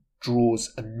location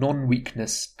draws a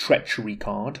non-weakness treachery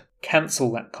card.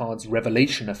 Cancel that card's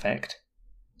revelation effect.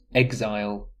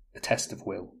 Exile a Test of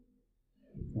Will.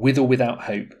 With or without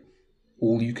hope,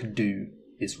 all you can do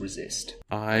is resist.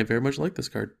 I very much like this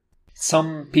card.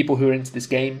 Some people who are into this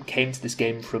game came to this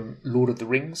game from Lord of the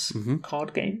Rings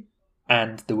card game,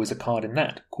 and there was a card in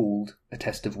that called A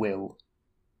Test of Will.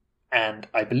 And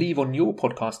I believe on your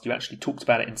podcast you actually talked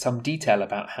about it in some detail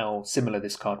about how similar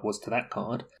this card was to that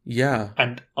card. Yeah.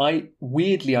 And I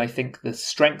think the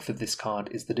strength of this card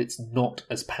is that it's not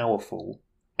as powerful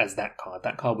as that card.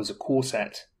 That card was a core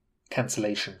set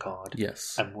cancellation card.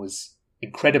 Yes. And was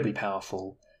incredibly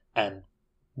powerful, and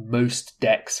most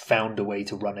decks found a way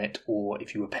to run it, or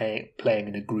if you were playing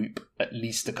in a group, at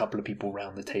least a couple of people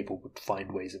around the table would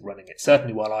find ways of running it.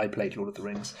 Certainly while I played Lord of the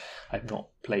Rings, I've not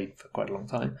played for quite a long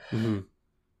time.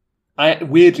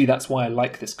 Mm-hmm. Weirdly, that's why I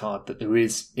like this card, that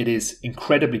it is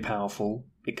incredibly powerful.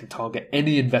 It can target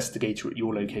any investigator at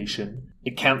your location.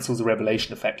 It cancels a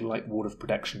revelation effect like Ward of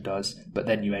Protection does, but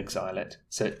then you exile it.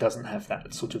 So it doesn't have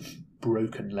that sort of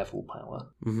broken level power.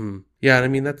 Mm-hmm. Yeah, and I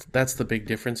mean, that's the big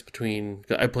difference between...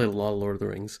 I played a lot of Lord of the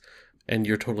Rings, and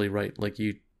you're totally right. Like,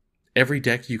 every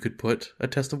deck you could put a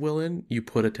Test of Will in, you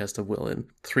put a Test of Will in.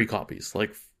 3 copies,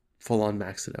 like, full-on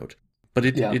maxed it out. But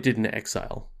it didn't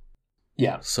exile.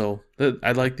 Yeah. So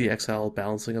I like the exile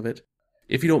balancing of it.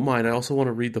 If you don't mind, I also want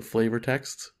to read the flavor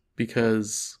text,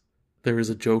 because there is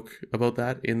a joke about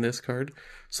that in this card.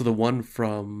 So the one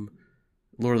from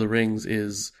Lord of the Rings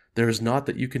is, there is naught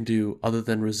that you can do other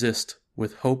than resist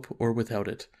with hope or without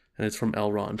it. And it's from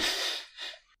Elrond.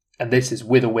 And this is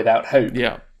with or without hope.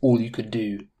 Yeah. All you can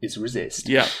do is resist.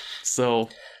 Yeah. So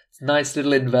it's a nice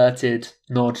little inverted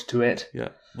nod to it. Yeah.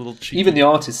 Little cheeky. Even the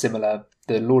art is similar.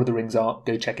 The Lord of the Rings art,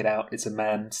 go check it out. It's a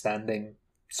man standing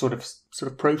sort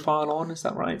of profile on, is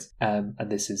that right? And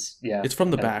this is, it's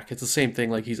from the back. It's the same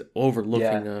thing, like he's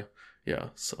overlooking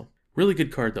so really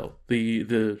good card though.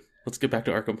 The let's get back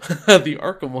to Arkham. The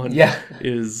Arkham one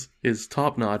is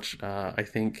top notch. I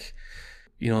think,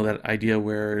 that idea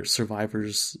where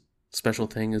Survivor's special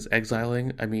thing is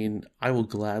exiling. I mean, I will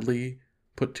gladly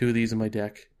put 2 of these in my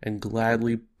deck and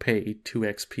gladly pay 2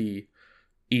 XP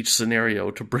each scenario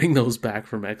to bring those back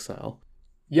from exile.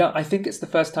 Yeah, I think it's the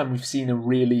first time we've seen a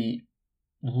really,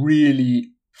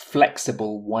 really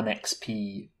flexible 1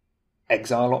 XP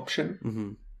exile option.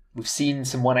 Mm-hmm. We've seen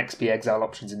some 1 XP exile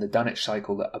options in the Dunwich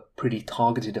cycle that are pretty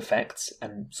targeted effects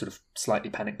and sort of slightly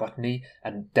panic button-y,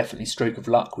 and definitely Stroke of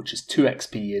Luck, which is 2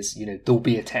 XP, is, there'll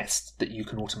be a test that you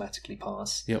can automatically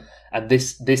pass. Yep. And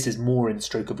this is more in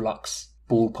Stroke of Luck's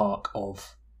ballpark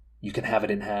of, you can have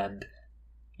it in hand,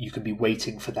 you can be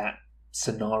waiting for that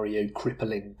scenario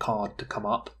crippling card to come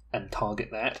up and target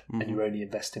that, and you're only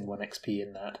investing 1 XP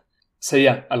in that. So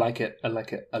yeah, I like it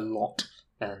a lot,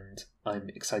 and I'm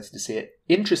excited to see it.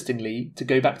 Interestingly, to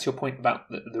go back to your point about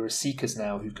that there are Seekers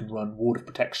now who can run Ward of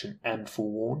Protection and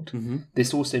Forewarned,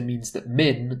 this also means that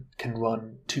Min can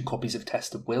run 2 copies of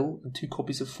Test of Will and 2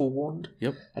 copies of Forewarned.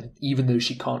 Yep. And even though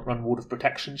she can't run Ward of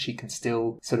Protection, she can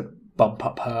still sort of bump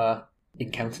up her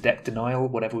encounter deck denial,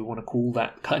 whatever we want to call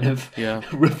that kind of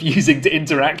refusing to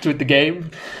interact with the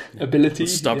game ability.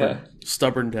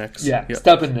 Stubborn decks. Yeah,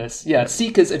 stubbornness. Yeah,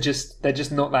 Seekers they're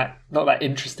just not that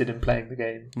interested in playing the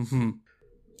game. Mm-hmm.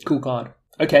 Cool card.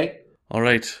 Okay. All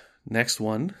right, next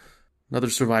one. Another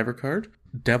Survivor card.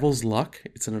 Devil's Luck.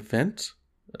 It's an event.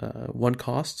 1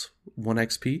 cost, 1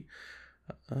 XP.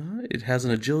 It has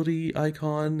an agility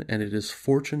icon, and it is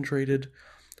fortune traded.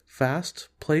 Fast.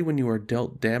 Play when you are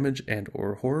dealt damage and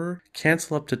or horror.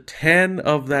 Cancel up to 10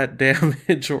 of that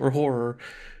damage or horror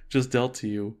just dealt to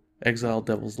you. Exile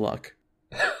Devil's Luck.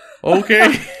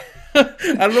 Okay.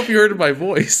 I don't know if you heard my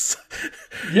voice.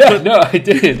 Yeah, no, I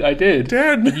did.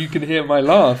 Dan. And you can hear my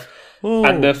laugh. Oh.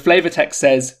 And the flavor text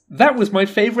says, "That was my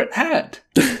favorite hat."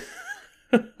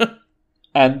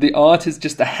 And the art is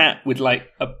just a hat with like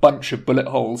a bunch of bullet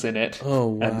holes in it. Oh,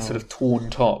 wow. And sort of torn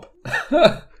top.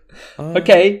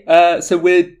 Okay, so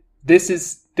this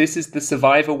is the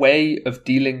Survivor way of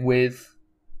dealing with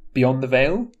Beyond the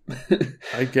Veil.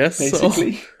 I guess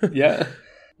basically. so. Yeah.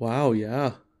 Wow,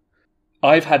 yeah.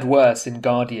 I've had worse in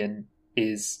Guardian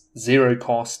is 0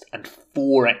 cost and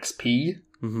 4 XP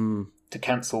to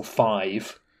cancel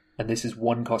 5. And this is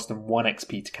 1 cost and 1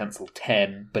 XP to cancel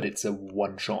 10, but it's a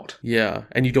one shot. Yeah,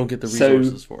 and you don't get the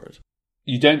resources for it.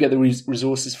 You don't get the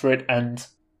resources for it, and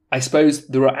I suppose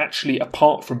there are actually,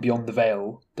 apart from Beyond the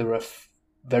Veil, there are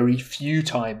very few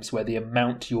times where the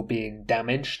amount you're being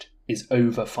damaged is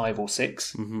over 5 or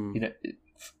 6. You know,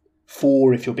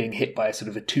 4 if you're being hit by a sort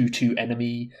of a 2/2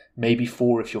 enemy, maybe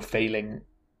 4 if you're failing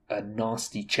a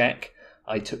nasty check.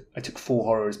 I took 4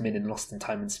 horror as min in Lost in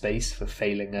Time and Space for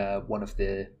failing one of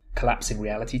the collapsing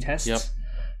reality tests. Yep.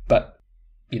 But,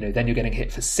 you know, then you're getting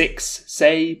hit for 6,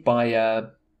 say, by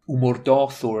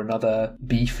Umordoth or another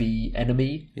beefy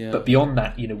enemy. Yeah. But beyond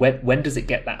that, you know, when does it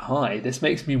get that high? This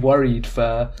makes me worried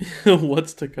for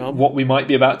what's to come. what we might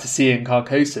be about to see in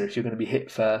Carcosa if you're going to be hit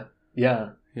for, Yeah.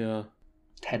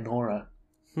 10 horror.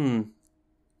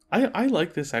 I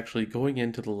like this actually going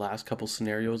into the last couple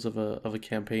scenarios of a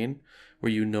campaign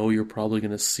where you know you're probably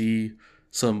going to see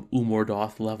some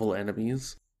Umordoth level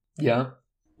enemies. Yeah.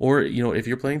 Or, you know, if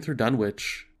you're playing through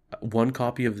Dunwich, 1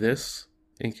 copy of this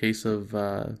in case of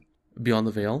Beyond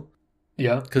the Veil.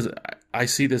 Yeah. Because I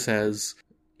see this as,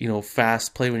 you know,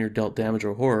 fast play when you're dealt damage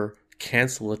or horror,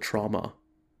 cancel a trauma,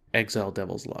 exile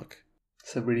Devil's Luck.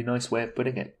 It's a really nice way of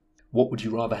putting it. What would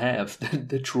you rather have,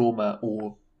 the trauma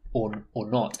or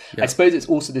not? Yeah. I suppose it's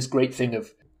also this great thing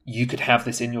of you could have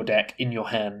this in your deck, in your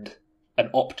hand, and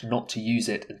opt not to use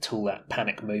it until that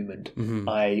panic moment. When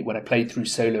I played through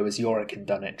solo as Yorick in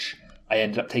Dunwich, I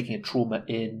ended up taking a trauma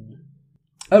in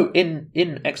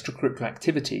extracurricular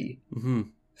activity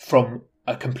from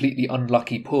a completely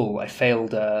unlucky pull. I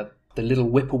failed the Little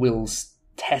Whippoorwills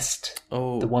test.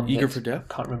 Oh, the one Eager for Death?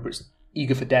 I can't remember. It's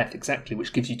Eager for Death, exactly,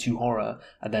 which gives you 2 horror,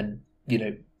 and then, you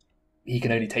know, he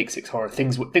can only take 6 horror.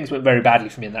 Things went very badly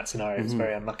for me in that scenario. It was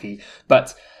very unlucky.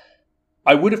 But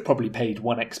I would have probably paid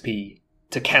 1 XP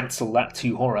to cancel that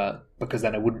 2 horror, because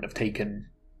then I wouldn't have taken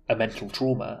a mental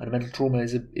trauma. And a mental trauma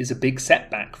is a big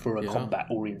setback for a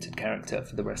combat-oriented character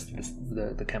for the rest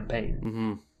of the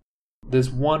campaign. There's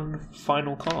one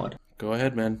final card. Go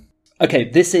ahead, man. Okay,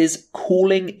 this is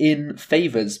Calling in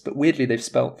Favors, but weirdly they've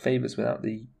spelt favors without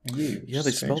the U. Yeah, they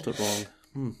spelt it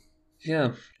wrong.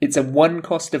 Yeah. It's a 1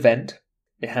 cost event.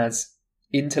 It has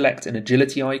intellect and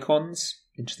agility icons.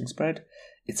 Interesting spread.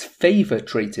 It's favor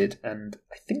traded, and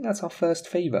I think that's our first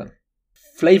favor.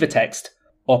 Flavor text.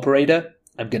 Operator,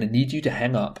 I'm going to need you to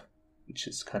hang up, which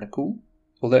is kind of cool.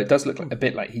 Although it does look a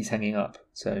bit like he's hanging up,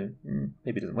 so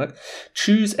maybe it doesn't work.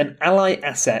 Choose an ally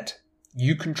asset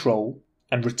you control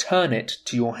and return it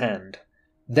to your hand.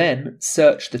 Then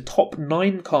search the top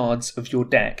 9 cards of your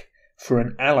deck for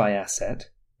an ally asset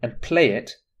and play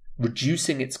it,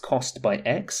 reducing its cost by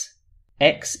X.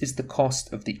 X is the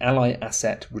cost of the ally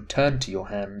asset returned to your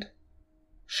hand.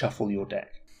 Shuffle your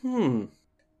deck.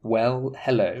 Well,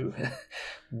 hello.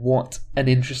 What an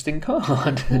interesting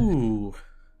card. Ooh.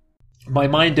 My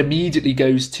mind immediately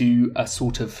goes to a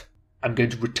sort of, I'm going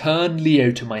to return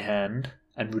Leo to my hand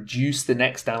and reduce the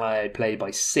next ally I play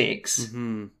by 6.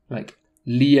 Like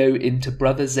Leo into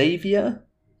Brother Xavier?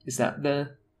 Is that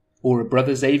or a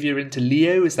Brother Xavier into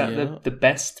Leo? Is that the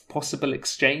best possible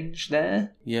exchange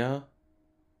there? Yeah.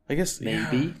 I guess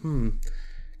maybe.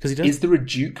 Because he does. Is there a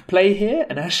Duke play here?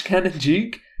 An Ashcan and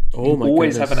Duke? Oh my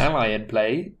always goodness. have an ally in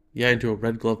play. Yeah, into a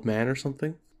Red Glove Man or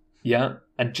something. Yeah,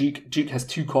 and Duke has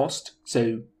 2 cost,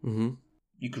 so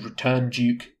you could return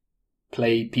Duke,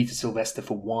 play Peter Sylvester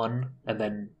for 1, and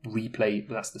then replay.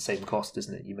 That's the same cost,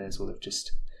 isn't it? You may as well have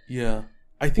just. Yeah,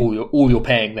 I think all you're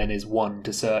paying then is 1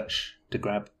 to search to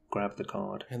grab the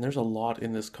card. And there's a lot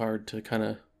in this card to kind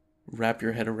of wrap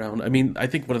your head around. I mean, I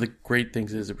think one of the great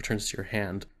things is it returns to your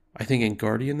hand. I think in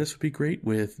Guardian this would be great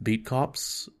with Beat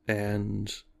Cops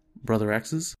and Brother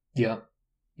X's. Yeah.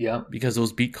 Because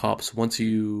those Beat Cops,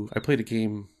 I played a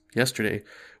game yesterday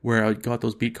where I got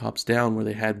those Beat Cops down where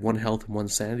they had 1 health and 1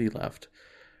 sanity left.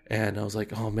 And I was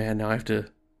like, oh man, now I have to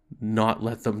not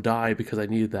let them die because I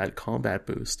needed that combat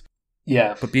boost.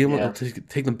 Yeah. But being able to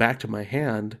take them back to my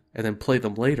hand and then play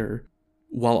them later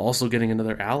while also getting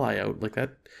another ally out like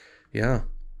that. Yeah.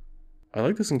 I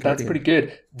like this in That's Guardian. pretty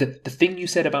good. The thing you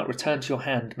said about return to your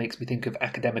hand makes me think of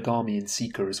Academic Army in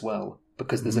Seeker as well,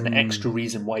 because there's an extra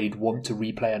reason why you'd want to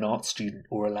replay an art student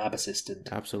or a lab assistant.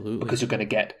 Absolutely. Because you're going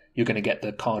to get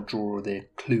the card draw or the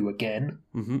clue again.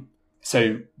 Mm-hmm.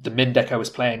 So the min deck I was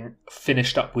playing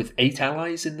finished up with 8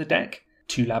 allies in the deck: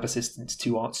 2 lab assistants,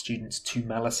 2 art students, 2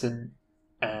 Malison,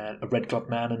 and a Red Glove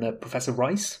Man and a Professor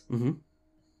Rice. Mm-hmm.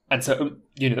 And so,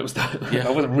 that was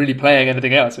I wasn't really playing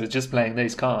anything else. I was just playing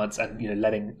those cards and,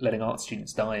 letting art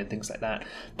students die and things like that.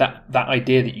 That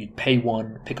idea that you'd pay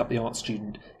 1, pick up the art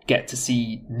student, get to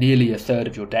see nearly a third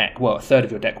of your deck. Well, a third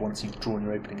of your deck once you've drawn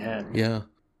your opening hand. Yeah.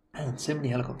 Man, so many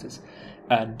helicopters.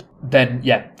 And then,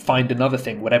 find another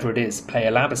thing, whatever it is, play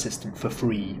a lab assistant for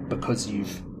free because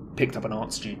you've picked up an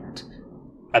art student.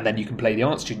 And then you can play the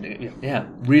art student. Yeah,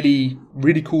 really,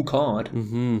 really cool card.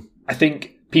 Mm-hmm. I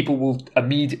think people will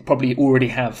probably already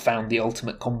have found the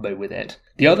ultimate combo with it.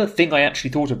 The other thing I actually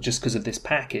thought of just because of this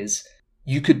pack is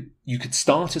you could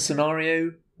start a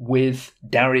scenario with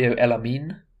Dario El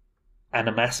Amin and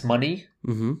amass money,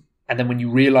 Mm-hmm. and then when you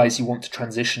realise you want to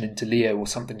transition into Leo or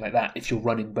something like that, if you're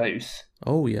running both,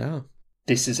 Oh, yeah.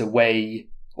 this is a way.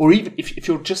 Or even if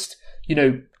you're just,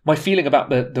 my feeling about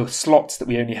the slots that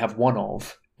we only have 1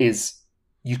 of is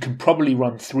you can probably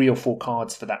run 3 or 4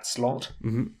 cards for that slot.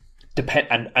 Mm-hmm.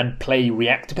 And play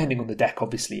depending on the deck,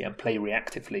 obviously, and play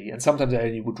reactively. And sometimes I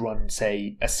only would run,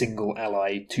 say, a single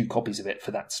ally, 2 copies of it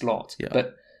for that slot. Yeah.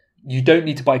 But you don't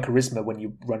need to buy Charisma when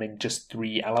you're running just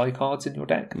 3 ally cards in your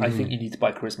deck. I think you need to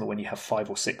buy Charisma when you have 5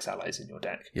 or 6 allies in your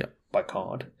deck by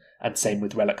card. And same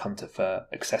with Relic Hunter for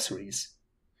accessories.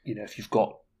 If you've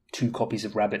got 2 copies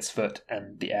of Rabbit's Foot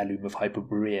and the Heirloom of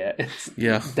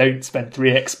Hyperborea, don't spend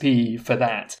 3 XP for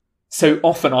that. So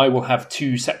often I will have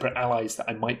 2 separate allies that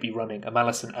I might be running, a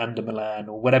Malison and a Milan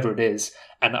or whatever it is,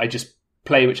 and I just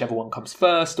play whichever one comes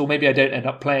first, or maybe I don't end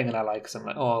up playing an ally because I'm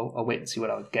like, I'll wait and see what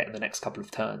I'll get in the next couple of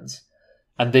turns.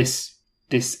 And this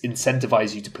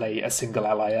incentivizes you to play a single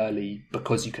ally early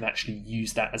because you can actually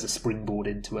use that as a springboard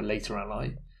into a later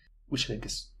ally, which I think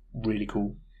is really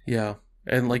cool. Yeah.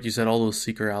 And like you said, all those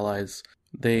Seeker allies,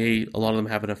 a lot of them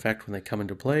have an effect when they come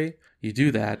into play. You do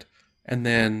that, and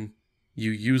then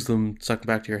you use them, suck them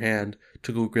back to your hand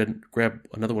to go grab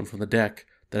another one from the deck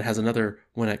that has another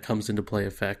when it comes into play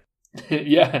effect.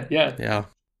 Yeah.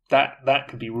 That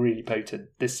could be really potent.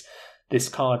 This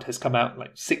card has come out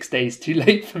like 6 days too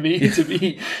late for me to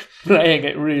be playing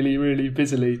it really, really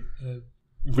busily.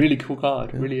 Really cool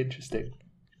card. Really interesting.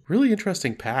 Really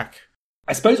interesting pack.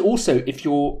 I suppose also if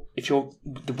you're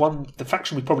the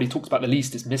faction we probably talked about the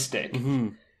least is Mystic.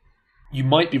 Mm-hmm. You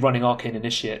might be running Arcane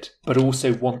Initiate, but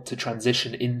also want to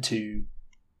transition into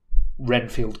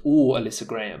Renfield or Alyssa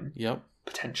Graham,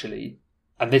 potentially.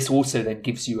 And this also then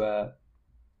gives you a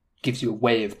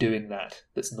way of doing that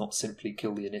that's not simply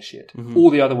kill the Initiate. Mm-hmm.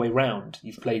 Or the other way round.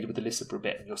 You've played with Alyssa for a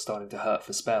bit and you're starting to hurt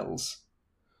for spells.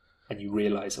 And you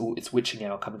realise, it's Witching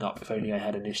Hour coming up. If only I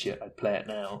had Initiate, I'd play it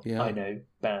now. Yeah. I know.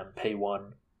 Bam, pay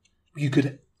 1. You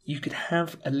could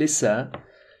have Alyssa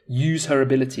use her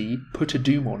ability, put a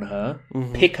Doom on her,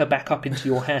 pick her back up into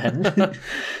your hand,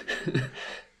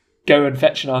 go and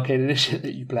fetch an Arcane Initiate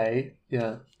that you play.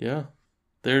 Yeah. Yeah.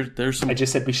 There's some... I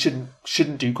just said we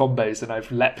shouldn't do combos, and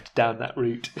I've leapt down that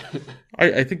route.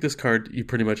 I think this card, you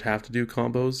pretty much have to do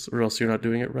combos, or else you're not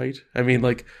doing it right. I mean,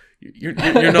 like, you're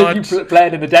not... You play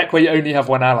it in a deck where you only have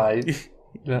 1 ally.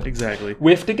 Yeah, exactly.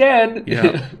 Whiffed again!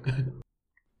 Yeah.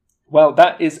 Well,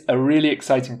 that is a really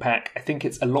exciting pack. I think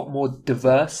it's a lot more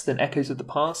diverse than Echoes of the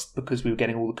Past because we were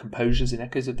getting all the composures in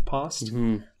Echoes of the Past.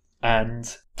 Mm-hmm.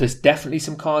 And there's definitely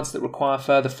some cards that require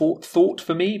further thought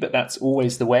for me, but that's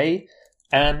always the way.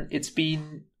 And it's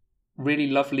been really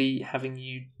lovely having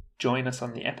you join us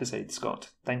on the episode, Scott.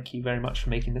 Thank you very much for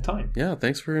making the time. Yeah,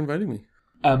 thanks for inviting me.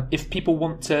 If people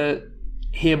want to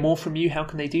hear more from you, how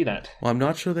can they do that? Well, I'm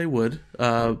not sure they would,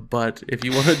 but if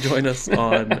you want to join us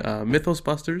on Mythos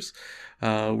Busters,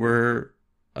 we're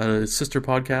a sister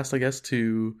podcast, I guess,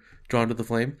 to Drawn to the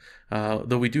Flame,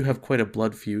 though we do have quite a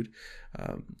blood feud.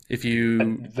 If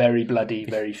you very bloody,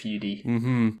 very feudy.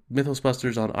 Mm-hmm. Mythos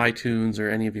Busters on iTunes or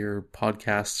any of your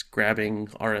podcasts grabbing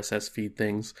RSS feed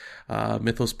things,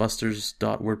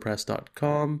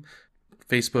 mythosbusters.wordpress.com,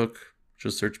 Facebook,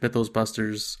 just search Mythos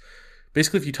Busters.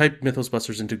 Basically, if you type Mythos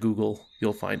Busters into Google,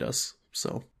 you'll find us.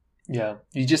 So yeah,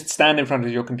 you just stand in front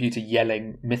of your computer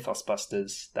yelling Mythos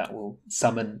Busters. That will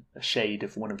summon a shade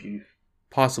of one of you.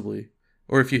 Possibly.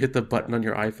 Or if you hit the button on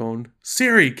your iPhone,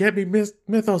 Siri, get me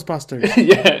Mythos Busters.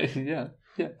 yeah,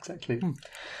 exactly.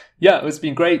 Yeah, it's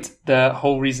been great. The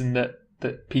whole reason that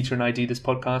that Peter and I do this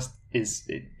podcast is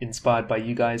inspired by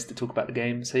you guys to talk about the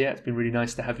game. So yeah, it's been really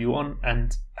nice to have you on,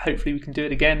 and hopefully we can do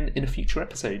it again in a future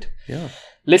episode. Yeah.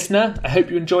 Listener, I hope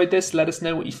you enjoyed this. Let us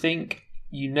know what you think.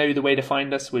 You know the way to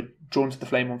find us. We're Drawn to the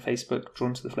Flame on Facebook,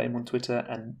 Drawn to the Flame on Twitter,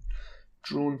 and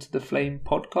Drawn to the Flame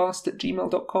podcast at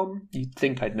gmail.com. You'd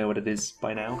think I'd know what it is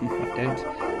by now. I don't.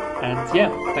 And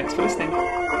yeah, thanks for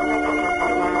listening.